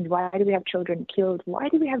detained? Why do we have children killed? Why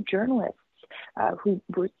do we have journalists who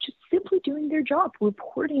were just simply doing their job,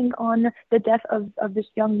 reporting on the death of this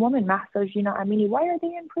young woman, Mahsa Jina Amini? Why are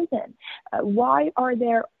they in prison? Why are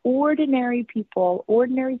there ordinary people,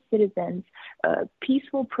 ordinary citizens,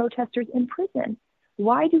 peaceful protesters in prison?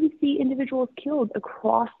 Why do we see individuals killed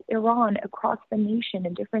across Iran, across the nation,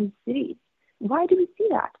 in different cities? Why do we see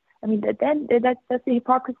that? I mean, that's the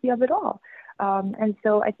hypocrisy of it all. And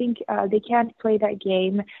so I think they can't play that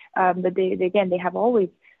game, but they have always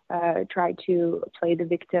tried to play the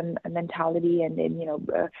victim mentality, and then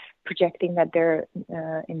projecting that they're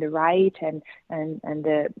in the right, and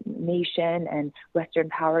the nation and Western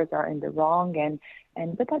powers are in the wrong,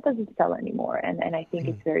 but that doesn't sell anymore, and I think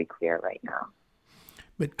it's very clear right now.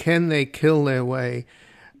 But can they kill their way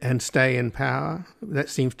and stay in power? That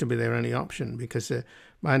seems to be their only option, because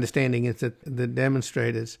my understanding is that the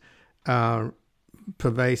demonstrators are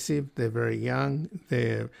pervasive. They're very young.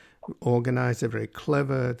 They're organized. They're very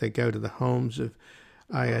clever. They go to the homes of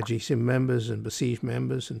IRGC members and Basij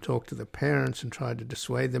members and talk to the parents and try to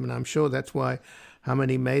dissuade them. And I'm sure that's why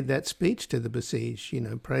Khamenei made that speech to the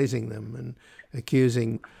Basij, praising them and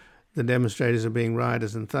accusing the demonstrators of being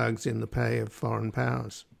rioters and thugs in the pay of foreign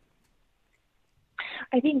powers.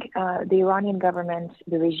 I think the Iranian government,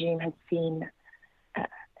 the regime, has seen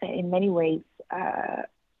in many ways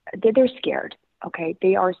they're scared. Okay,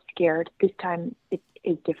 they are scared. This time it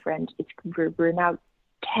is different. We're now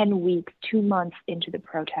 10 weeks, 2 months into the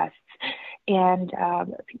protests, and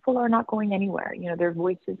people are not going anywhere. Their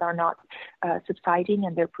voices are not subsiding,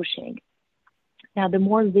 and they're pushing. Now, the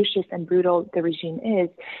more vicious and brutal the regime is,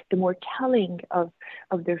 the more telling of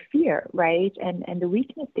their fear, right? And the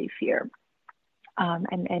weakness they fear.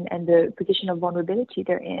 And the position of vulnerability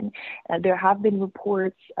they're in. There have been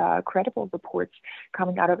reports, credible reports,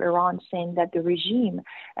 coming out of Iran saying that the regime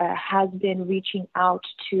has been reaching out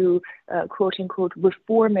to quote-unquote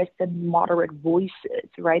reformist and moderate voices,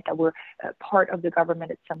 right, that were part of the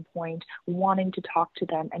government at some point, wanting to talk to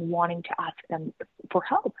them and wanting to ask them for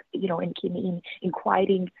help, in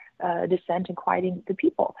quieting dissent and quieting the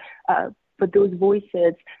people. But those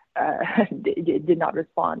voices did not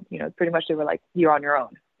respond. Pretty much they were like, "You're on your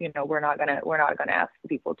own. We're not gonna ask the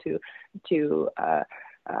people to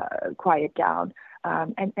quiet down."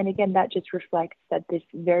 And again, that just reflects that this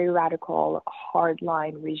very radical,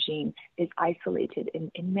 hardline regime is isolated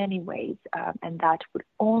in many ways, and that would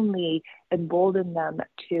only embolden them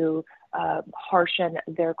to harshen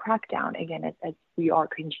their crackdown again, as we are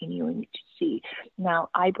continuing to see. Now,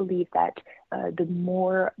 I believe that the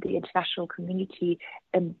more the international community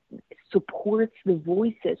supports the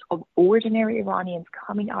voices of ordinary Iranians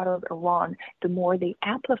coming out of Iran, the more they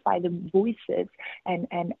amplify the voices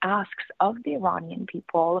and asks of the Iranian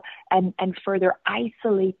people and further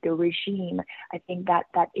isolate the regime, I think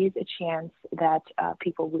that is a chance that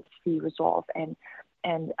people would see resolve and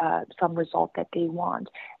some result that they want.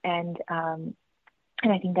 And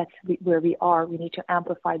I think that's where we are. We need to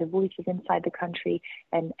amplify the voices inside the country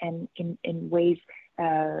and in ways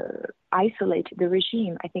isolate the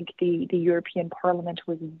regime. I think the European Parliament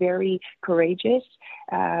was very courageous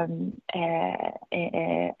and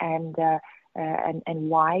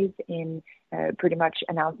wise in pretty much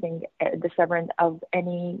announcing the severance of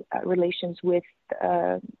any relations with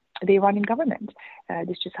the Iranian government.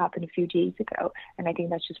 This just happened a few days ago, and I think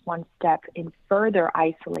that's just one step in further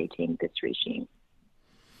isolating this regime.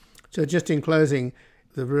 So just in closing,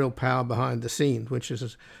 the real power behind the scenes, which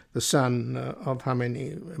is the son of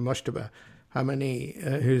Khamenei, Mojtaba Khamenei,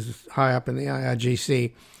 who's high up in the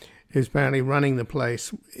IRGC, who's apparently running the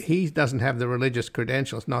place. He doesn't have the religious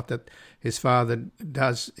credentials, not that his father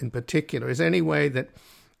does in particular. Is there any way that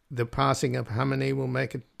the passing of Khamenei will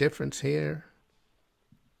make a difference here?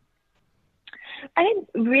 I think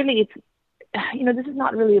really this is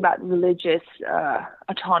not really about religious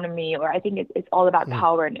autonomy, or I think it's all about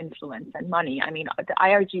power and influence and money. I mean, the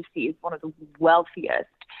IRGC is one of the wealthiest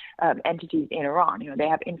entities in Iran. They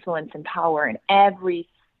have influence and power in every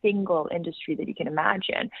single industry that you can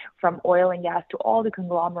imagine, from oil and gas to all the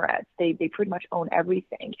conglomerates. They pretty much own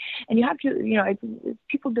everything. And you have to,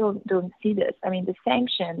 people don't see this. I mean, the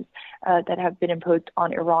sanctions that have been imposed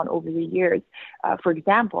on Iran over the years, for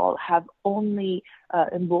example, have only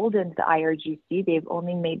emboldened the IRGC. They've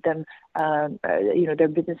only made them, their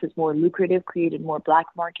businesses more lucrative, created more black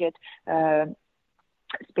market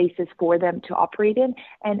spaces for them to operate in,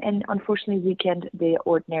 and unfortunately weakened the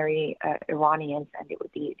ordinary Iranians and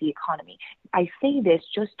the economy. I say this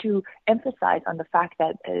just to emphasize on the fact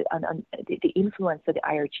that on the influence that the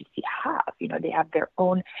IRGC have. They have their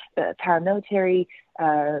own paramilitary,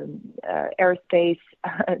 aerospace,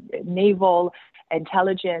 naval,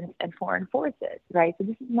 intelligence, and foreign forces, right? So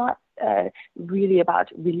this is not really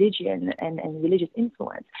about religion and religious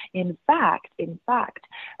influence. In fact,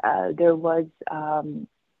 there was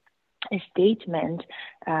a statement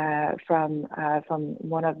from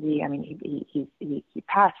one of the. I mean, he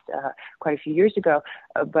passed quite a few years ago,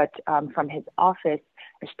 but from his office,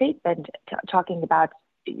 a statement talking about,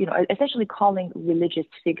 essentially calling religious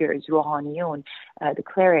figures, Rouhaniyun, the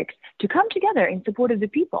clerics, to come together in support of the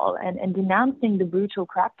people and denouncing the brutal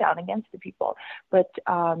crackdown against the people. But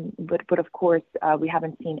of course, we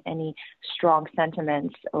haven't seen any strong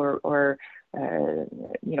sentiments or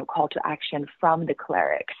call to action from the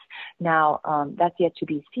clerics. Now, that's yet to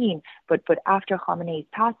be seen. But after Khamenei's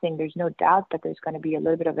passing, there's no doubt that there's going to be a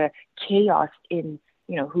little bit of a chaos in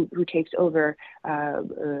who takes over,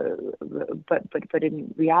 but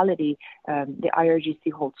in reality, the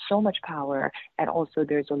IRGC holds so much power, and also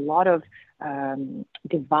there's a lot of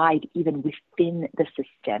divide even within the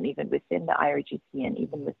system, even within the IRGC, and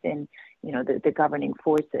even within the governing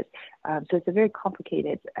forces. So it's a very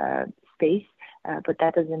complicated space, but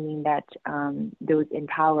that doesn't mean that those in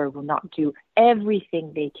power will not do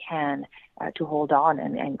everything they can to hold on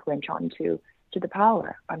and clinch on to the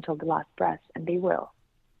power until the last breath, and they will.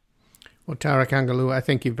 Well, Tara Kangarloo, I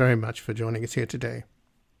thank you very much for joining us here today.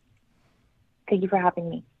 Thank you for having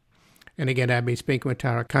me. And again, I've been speaking with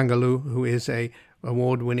Tara Kangaloo, who is a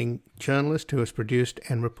award-winning journalist who has produced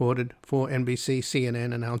and reported for NBC,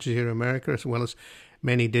 CNN, and Al Jazeera America, as well as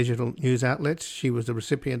many digital news outlets. She was the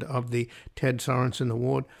recipient of the Ted Sorensen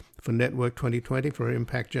Award for Network 2020 for her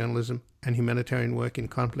impact journalism and humanitarian work in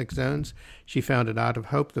conflict zones. She founded Art of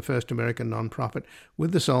Hope, the first American nonprofit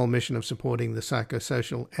with the sole mission of supporting the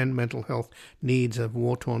psychosocial and mental health needs of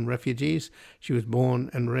war-torn refugees. She was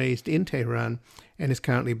born and raised in Tehran and is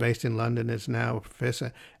currently based in London, is now a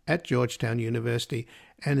professor at Georgetown University,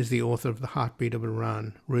 and is the author of The Heartbeat of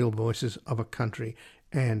Iran, Real Voices of a Country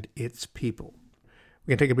and Its People.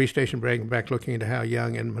 We're going to take a brief station break and back looking into how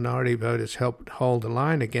young and minority voters helped hold the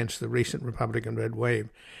line against the recent Republican red wave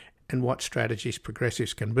and what strategies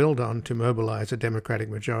progressives can build on to mobilize a Democratic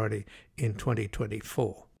majority in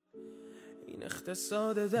 2024.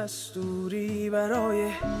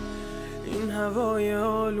 این هوای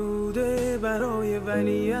آلوده برای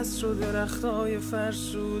ولیعصر و درختای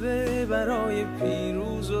فرسوده برای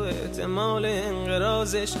پیروز و احتمال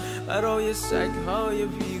انقراضش برای سگهای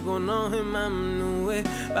بیگناه ممنوعه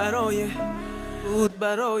برای بود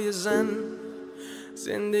برای زن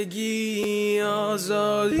زندگی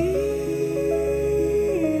آزادی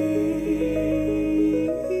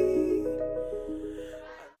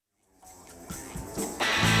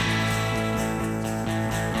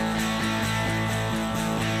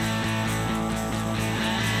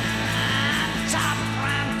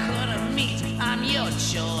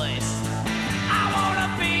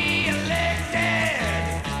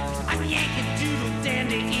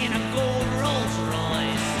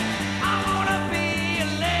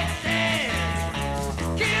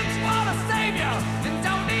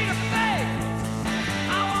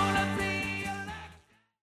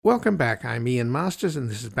Welcome back. I'm Ian Masters, and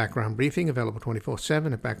this is Background Briefing, available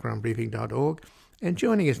 24/7 at backgroundbriefing.org. And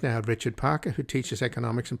joining us now, Richard Parker, who teaches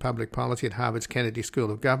economics and public policy at Harvard's Kennedy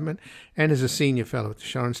School of Government and is a senior fellow at the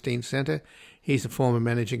Shorenstein Center. He's a former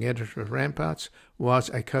managing editor of Ramparts, was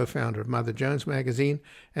a co-founder of Mother Jones magazine,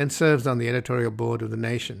 and serves on the editorial board of The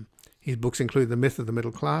Nation. His books include The Myth of the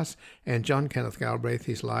Middle Class and John Kenneth Galbraith,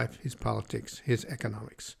 His Life, His Politics, His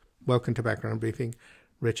Economics. Welcome to Background Briefing,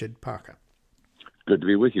 Richard Parker. Good to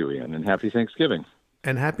be with you, Ian, and happy Thanksgiving.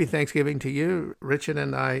 And happy Thanksgiving to you. Richard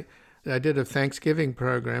and I did a Thanksgiving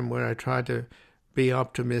program where I tried to be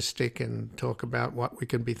optimistic and talk about what we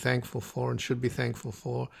can be thankful for and should be thankful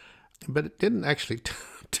for. But it didn't actually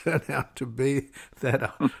turn out to be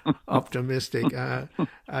that optimistic.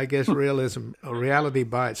 I guess realism, or reality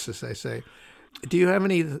bites, as they say. Do you have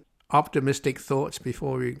any optimistic thoughts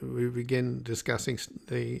before we begin discussing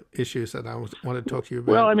the issues that I want to talk to you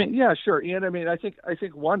about? Well, I mean, yeah, sure. Ian, I mean, I think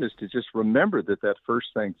one is to just remember that first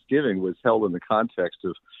Thanksgiving was held in the context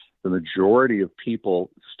of the majority of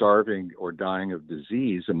people starving or dying of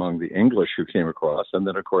disease among the English who came across, and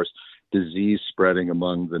then, of course, disease spreading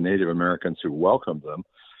among the Native Americans who welcomed them.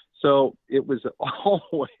 So it was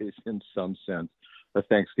always, in some sense, a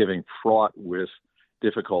Thanksgiving fraught with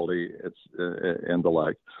difficulty and the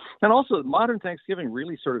like. And also, modern Thanksgiving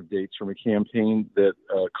really sort of dates from a campaign that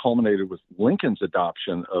culminated with Lincoln's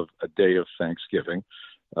adoption of a day of Thanksgiving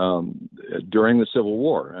during the Civil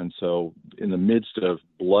War. And so in the midst of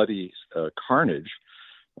bloody carnage,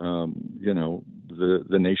 the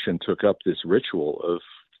nation took up this ritual of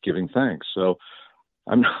giving thanks. So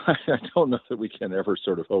I don't know that we can ever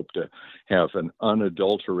sort of hope to have an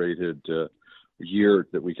unadulterated year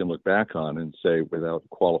that we can look back on and say without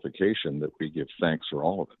qualification that we give thanks for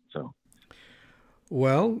all of it. So,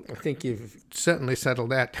 well, I think you've certainly settled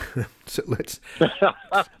that. So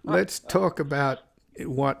let's talk about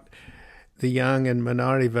what the young and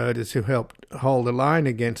minority voters who helped hold the line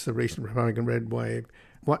against the recent Republican red wave,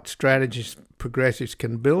 what strategies progressives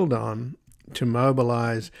can build on to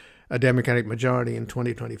mobilize a Democratic majority in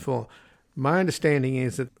 2024. My understanding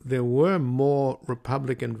is that there were more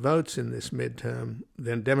Republican votes in this midterm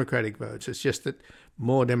than Democratic votes. It's just that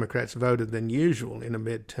more Democrats voted than usual in a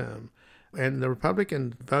midterm. And the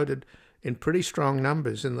Republicans voted in pretty strong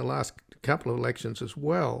numbers in the last couple of elections as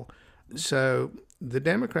well. So the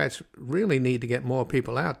Democrats really need to get more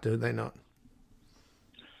people out, do they not?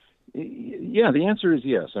 Yeah, the answer is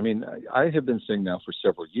yes. I mean, I have been saying now for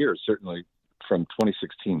several years, certainly from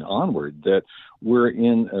 2016 onward, that we're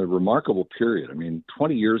in a remarkable period. I mean,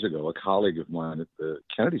 20 years ago, a colleague of mine at the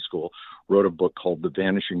Kennedy School wrote a book called The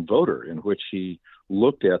Vanishing Voter, in which he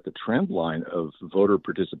looked at the trend line of voter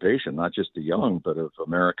participation, not just the young, but of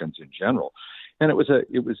Americans in general. And it was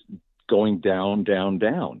going down, and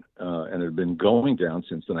it had been going down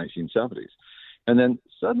since the 1970s. And then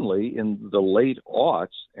suddenly, in the late aughts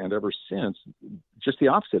and ever since, just the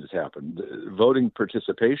opposite has happened. Voting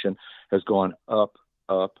participation has gone up,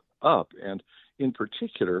 up, up. And in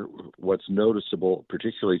particular, what's noticeable,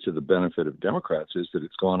 particularly to the benefit of Democrats, is that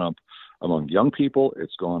it's gone up among young people,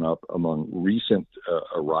 it's gone up among recent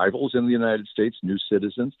arrivals in the United States, new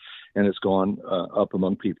citizens, and it's gone up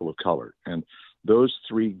among people of color. And those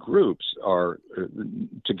three groups are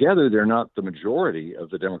together, they're not the majority of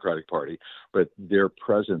the Democratic Party, but their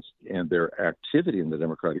presence and their activity in the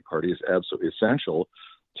Democratic Party is absolutely essential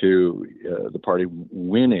to the party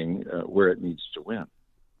winning where it needs to win.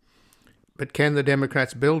 But can the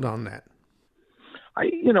Democrats build on that? I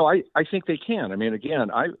think they can. I mean, again,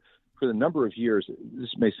 for a number of years, this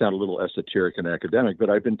may sound a little esoteric and academic, but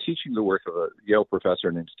I've been teaching the work of a Yale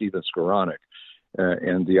professor named Stephen Skowronek,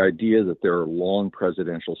 and the idea that there are long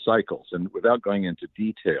presidential cycles. And without going into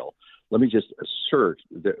detail, let me just assert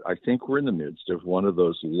that I think we're in the midst of one of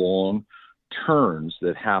those long turns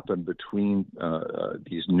that happen between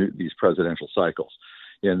these presidential cycles.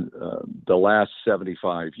 In the last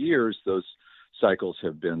 75 years, those cycles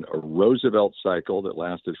have been a Roosevelt cycle that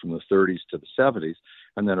lasted from the 30s to the 70s,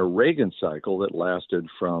 and then a Reagan cycle that lasted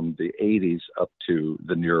from the 80s up to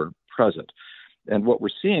the near present. And what we're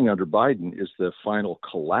seeing under Biden is the final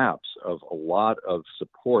collapse of a lot of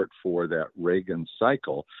support for that Reagan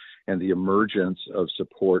cycle and the emergence of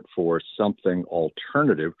support for something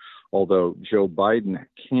alternative, although Joe Biden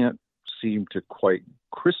can't seem to quite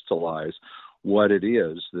crystallize what it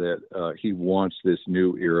is that he wants this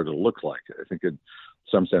new era to look like. I think in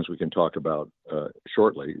some sense we can talk about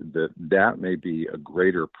shortly that may be a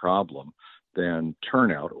greater problem than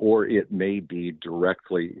turnout, or it may be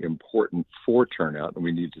directly important for turnout, and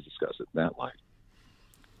we need to discuss it in that light.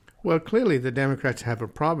 Well, clearly the Democrats have a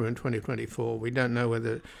problem in 2024. We don't know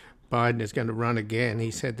whether Biden is going to run again.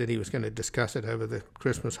 He said that he was going to discuss it over the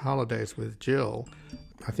Christmas holidays with Jill.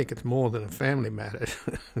 I think it's more than a family matter.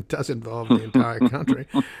 It does involve the entire country.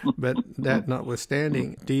 But that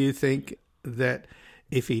notwithstanding, do you think that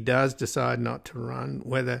if he does decide not to run,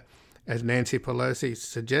 whether, as Nancy Pelosi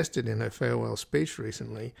suggested in her farewell speech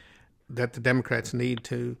recently, that the Democrats need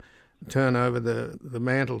to turn over the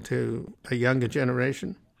mantle to a younger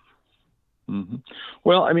generation? Mm-hmm.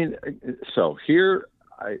 Well, I mean, so here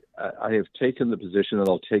I have taken the position, and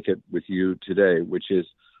I'll take it with you today, which is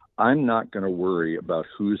I'm not going to worry about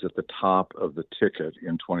who's at the top of the ticket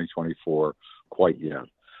in 2024 quite yet.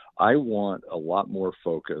 I want a lot more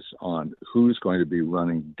focus on who's going to be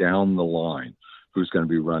running down the line, who's going to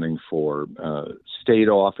be running for state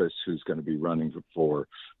office, who's going to be running for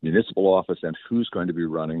municipal office, and who's going to be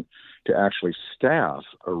running to actually staff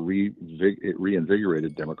a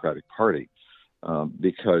reinvigorated Democratic Party.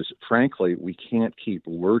 Because, frankly, we can't keep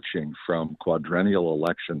lurching from quadrennial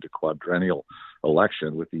election to quadrennial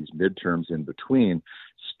election with these midterms in between,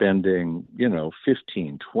 spending, $15,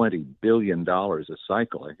 $20 billion a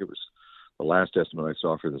cycle. I think it was the last estimate I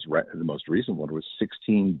saw for this, the most recent one was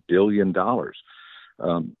 $16 billion.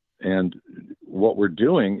 And what we're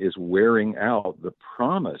doing is wearing out the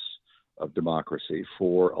promise of democracy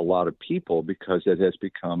for a lot of people because it has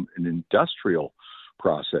become an industrial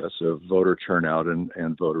process of voter turnout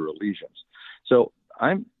and voter allegiance. So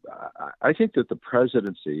I think that the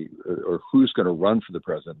presidency, or who's going to run for the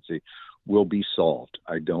presidency, will be solved.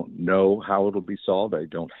 I don't know how it'll be solved. I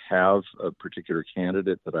don't have a particular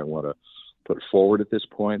candidate that I want to put forward at this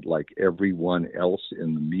point. Like everyone else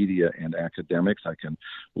in the media and academics, I can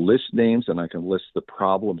list names and I can list the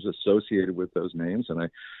problems associated with those names. And I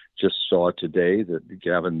just saw today that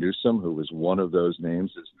Gavin Newsom, who was one of those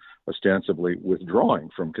names, is ostensibly withdrawing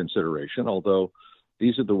from consideration, although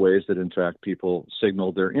these are the ways that, in fact, people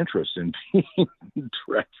signal their interest in being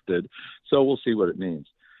drafted. So we'll see what it means.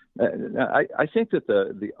 I think that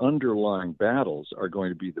the underlying battles are going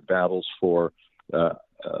to be the battles for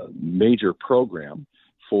major program,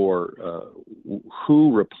 for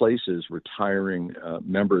who replaces retiring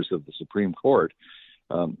members of the Supreme Court,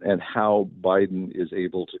 and how Biden is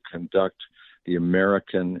able to conduct the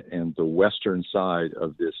American and the Western side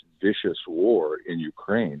of this vicious war in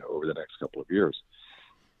Ukraine over the next couple of years.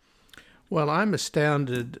 Well, I'm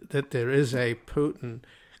astounded that there is a Putin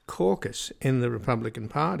caucus in the Republican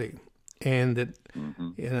Party, and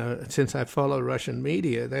that, since I follow Russian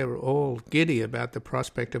media, they were all giddy about the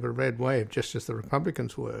prospect of a red wave, just as the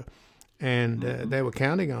Republicans were, and they were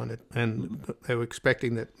counting on it, and they were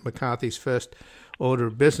expecting that McCarthy's first order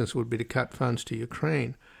of business would be to cut funds to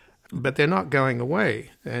Ukraine. But they're not going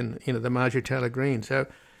away, and, the Marjorie Taylor Greene. So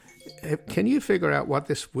can you figure out what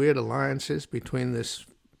this weird alliance is between this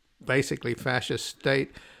basically fascist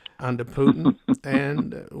state under Putin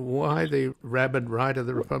and why the rabid right of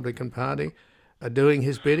the Republican Party are doing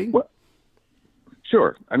his bidding?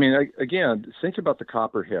 Sure. I mean, again, think about the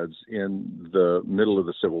Copperheads in the middle of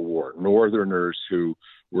the Civil War, Northerners who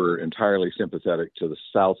were entirely sympathetic to the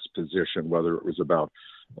South's position, whether it was about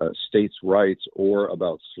states' rights or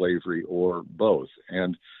about slavery or both.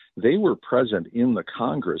 And they were present in the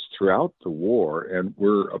Congress throughout the war and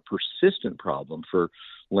were a persistent problem for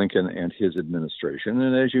Lincoln and his administration.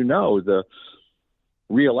 And as you know, the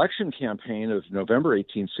re-election campaign of November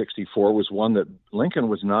 1864 was one that Lincoln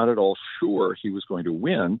was not at all sure he was going to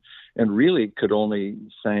win, and really could only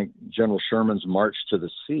thank General Sherman's march to the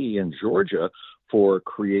sea in Georgia for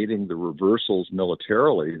creating the reversals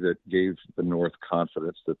militarily that gave the North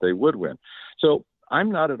confidence that they would win. So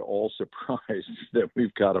I'm not at all surprised that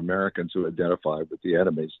we've got Americans who identify with the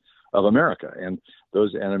enemies of America, and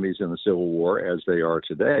those enemies in the Civil War, as they are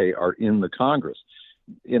today, are in the Congress.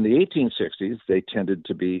 In the 1860s, they tended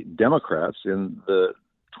to be Democrats. In the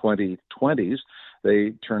 2020s,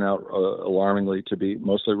 they turn out alarmingly to be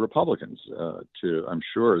mostly Republicans, to, I'm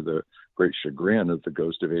sure, the great chagrin of the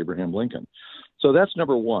ghost of Abraham Lincoln. So that's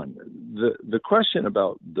number one. The question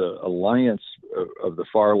about the alliance of the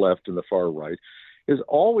far left and the far right is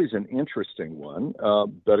always an interesting one.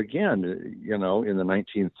 But again, you know, in the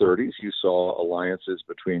 1930s, you saw alliances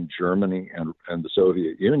between Germany and the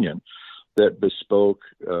Soviet Union that bespoke,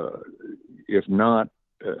 if not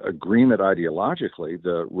agreement ideologically,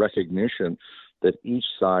 the recognition that each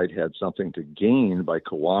side had something to gain by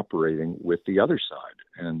cooperating with the other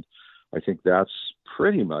side. And I think that's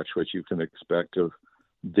pretty much what you can expect of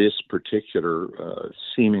this particular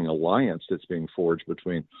seeming alliance that's being forged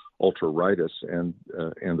between ultra-rightists and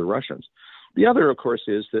the Russians. The other, of course,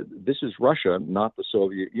 is that this is Russia, not the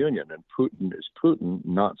Soviet Union, and Putin is Putin,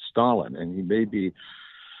 not Stalin. And he may be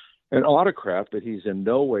an autocrat, but he's in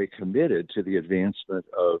no way committed to the advancement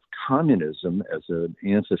of communism as an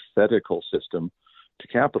antithetical system to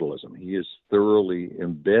capitalism. He is thoroughly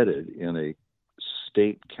embedded in a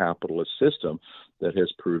state capitalist system that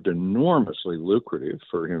has proved enormously lucrative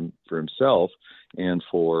for himself and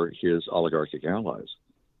for his oligarchic allies.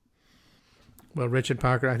 Well, Richard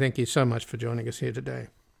Parker, I thank you so much for joining us here today.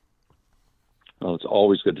 Well, it's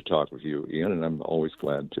always good to talk with you, Ian, and I'm always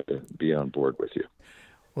glad to be on board with you.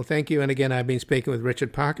 Well, thank you. And again, I've been speaking with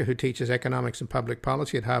Richard Parker, who teaches economics and public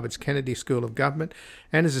policy at Harvard's Kennedy School of Government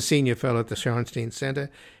and is a senior fellow at the Shorenstein Center.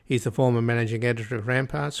 He's the former managing editor of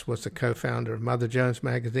Ramparts, was the co-founder of Mother Jones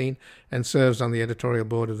magazine, and serves on the editorial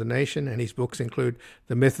board of The Nation. And his books include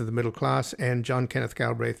The Myth of the Middle Class and John Kenneth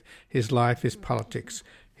Galbraith, His Life, His Politics,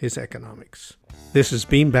 His Economics. This has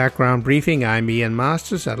been Background Briefing. I'm Ian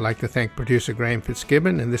Masters. I'd like to thank producer Graham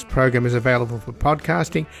Fitzgibbon, and this program is available for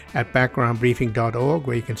podcasting at backgroundbriefing.org,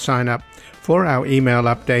 where you can sign up for our email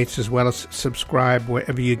updates as well as subscribe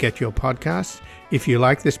wherever you get your podcasts. If you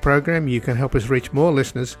like this program, you can help us reach more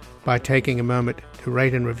listeners by taking a moment to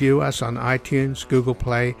rate and review us on iTunes, Google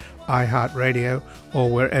Play, iHeartRadio, or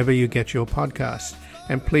wherever you get your podcasts.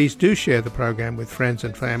 And please do share the program with friends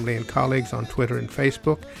and family and colleagues on Twitter and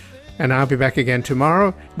Facebook. And I'll be back again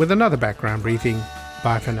tomorrow with another Background Briefing.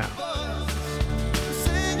 Bye for now.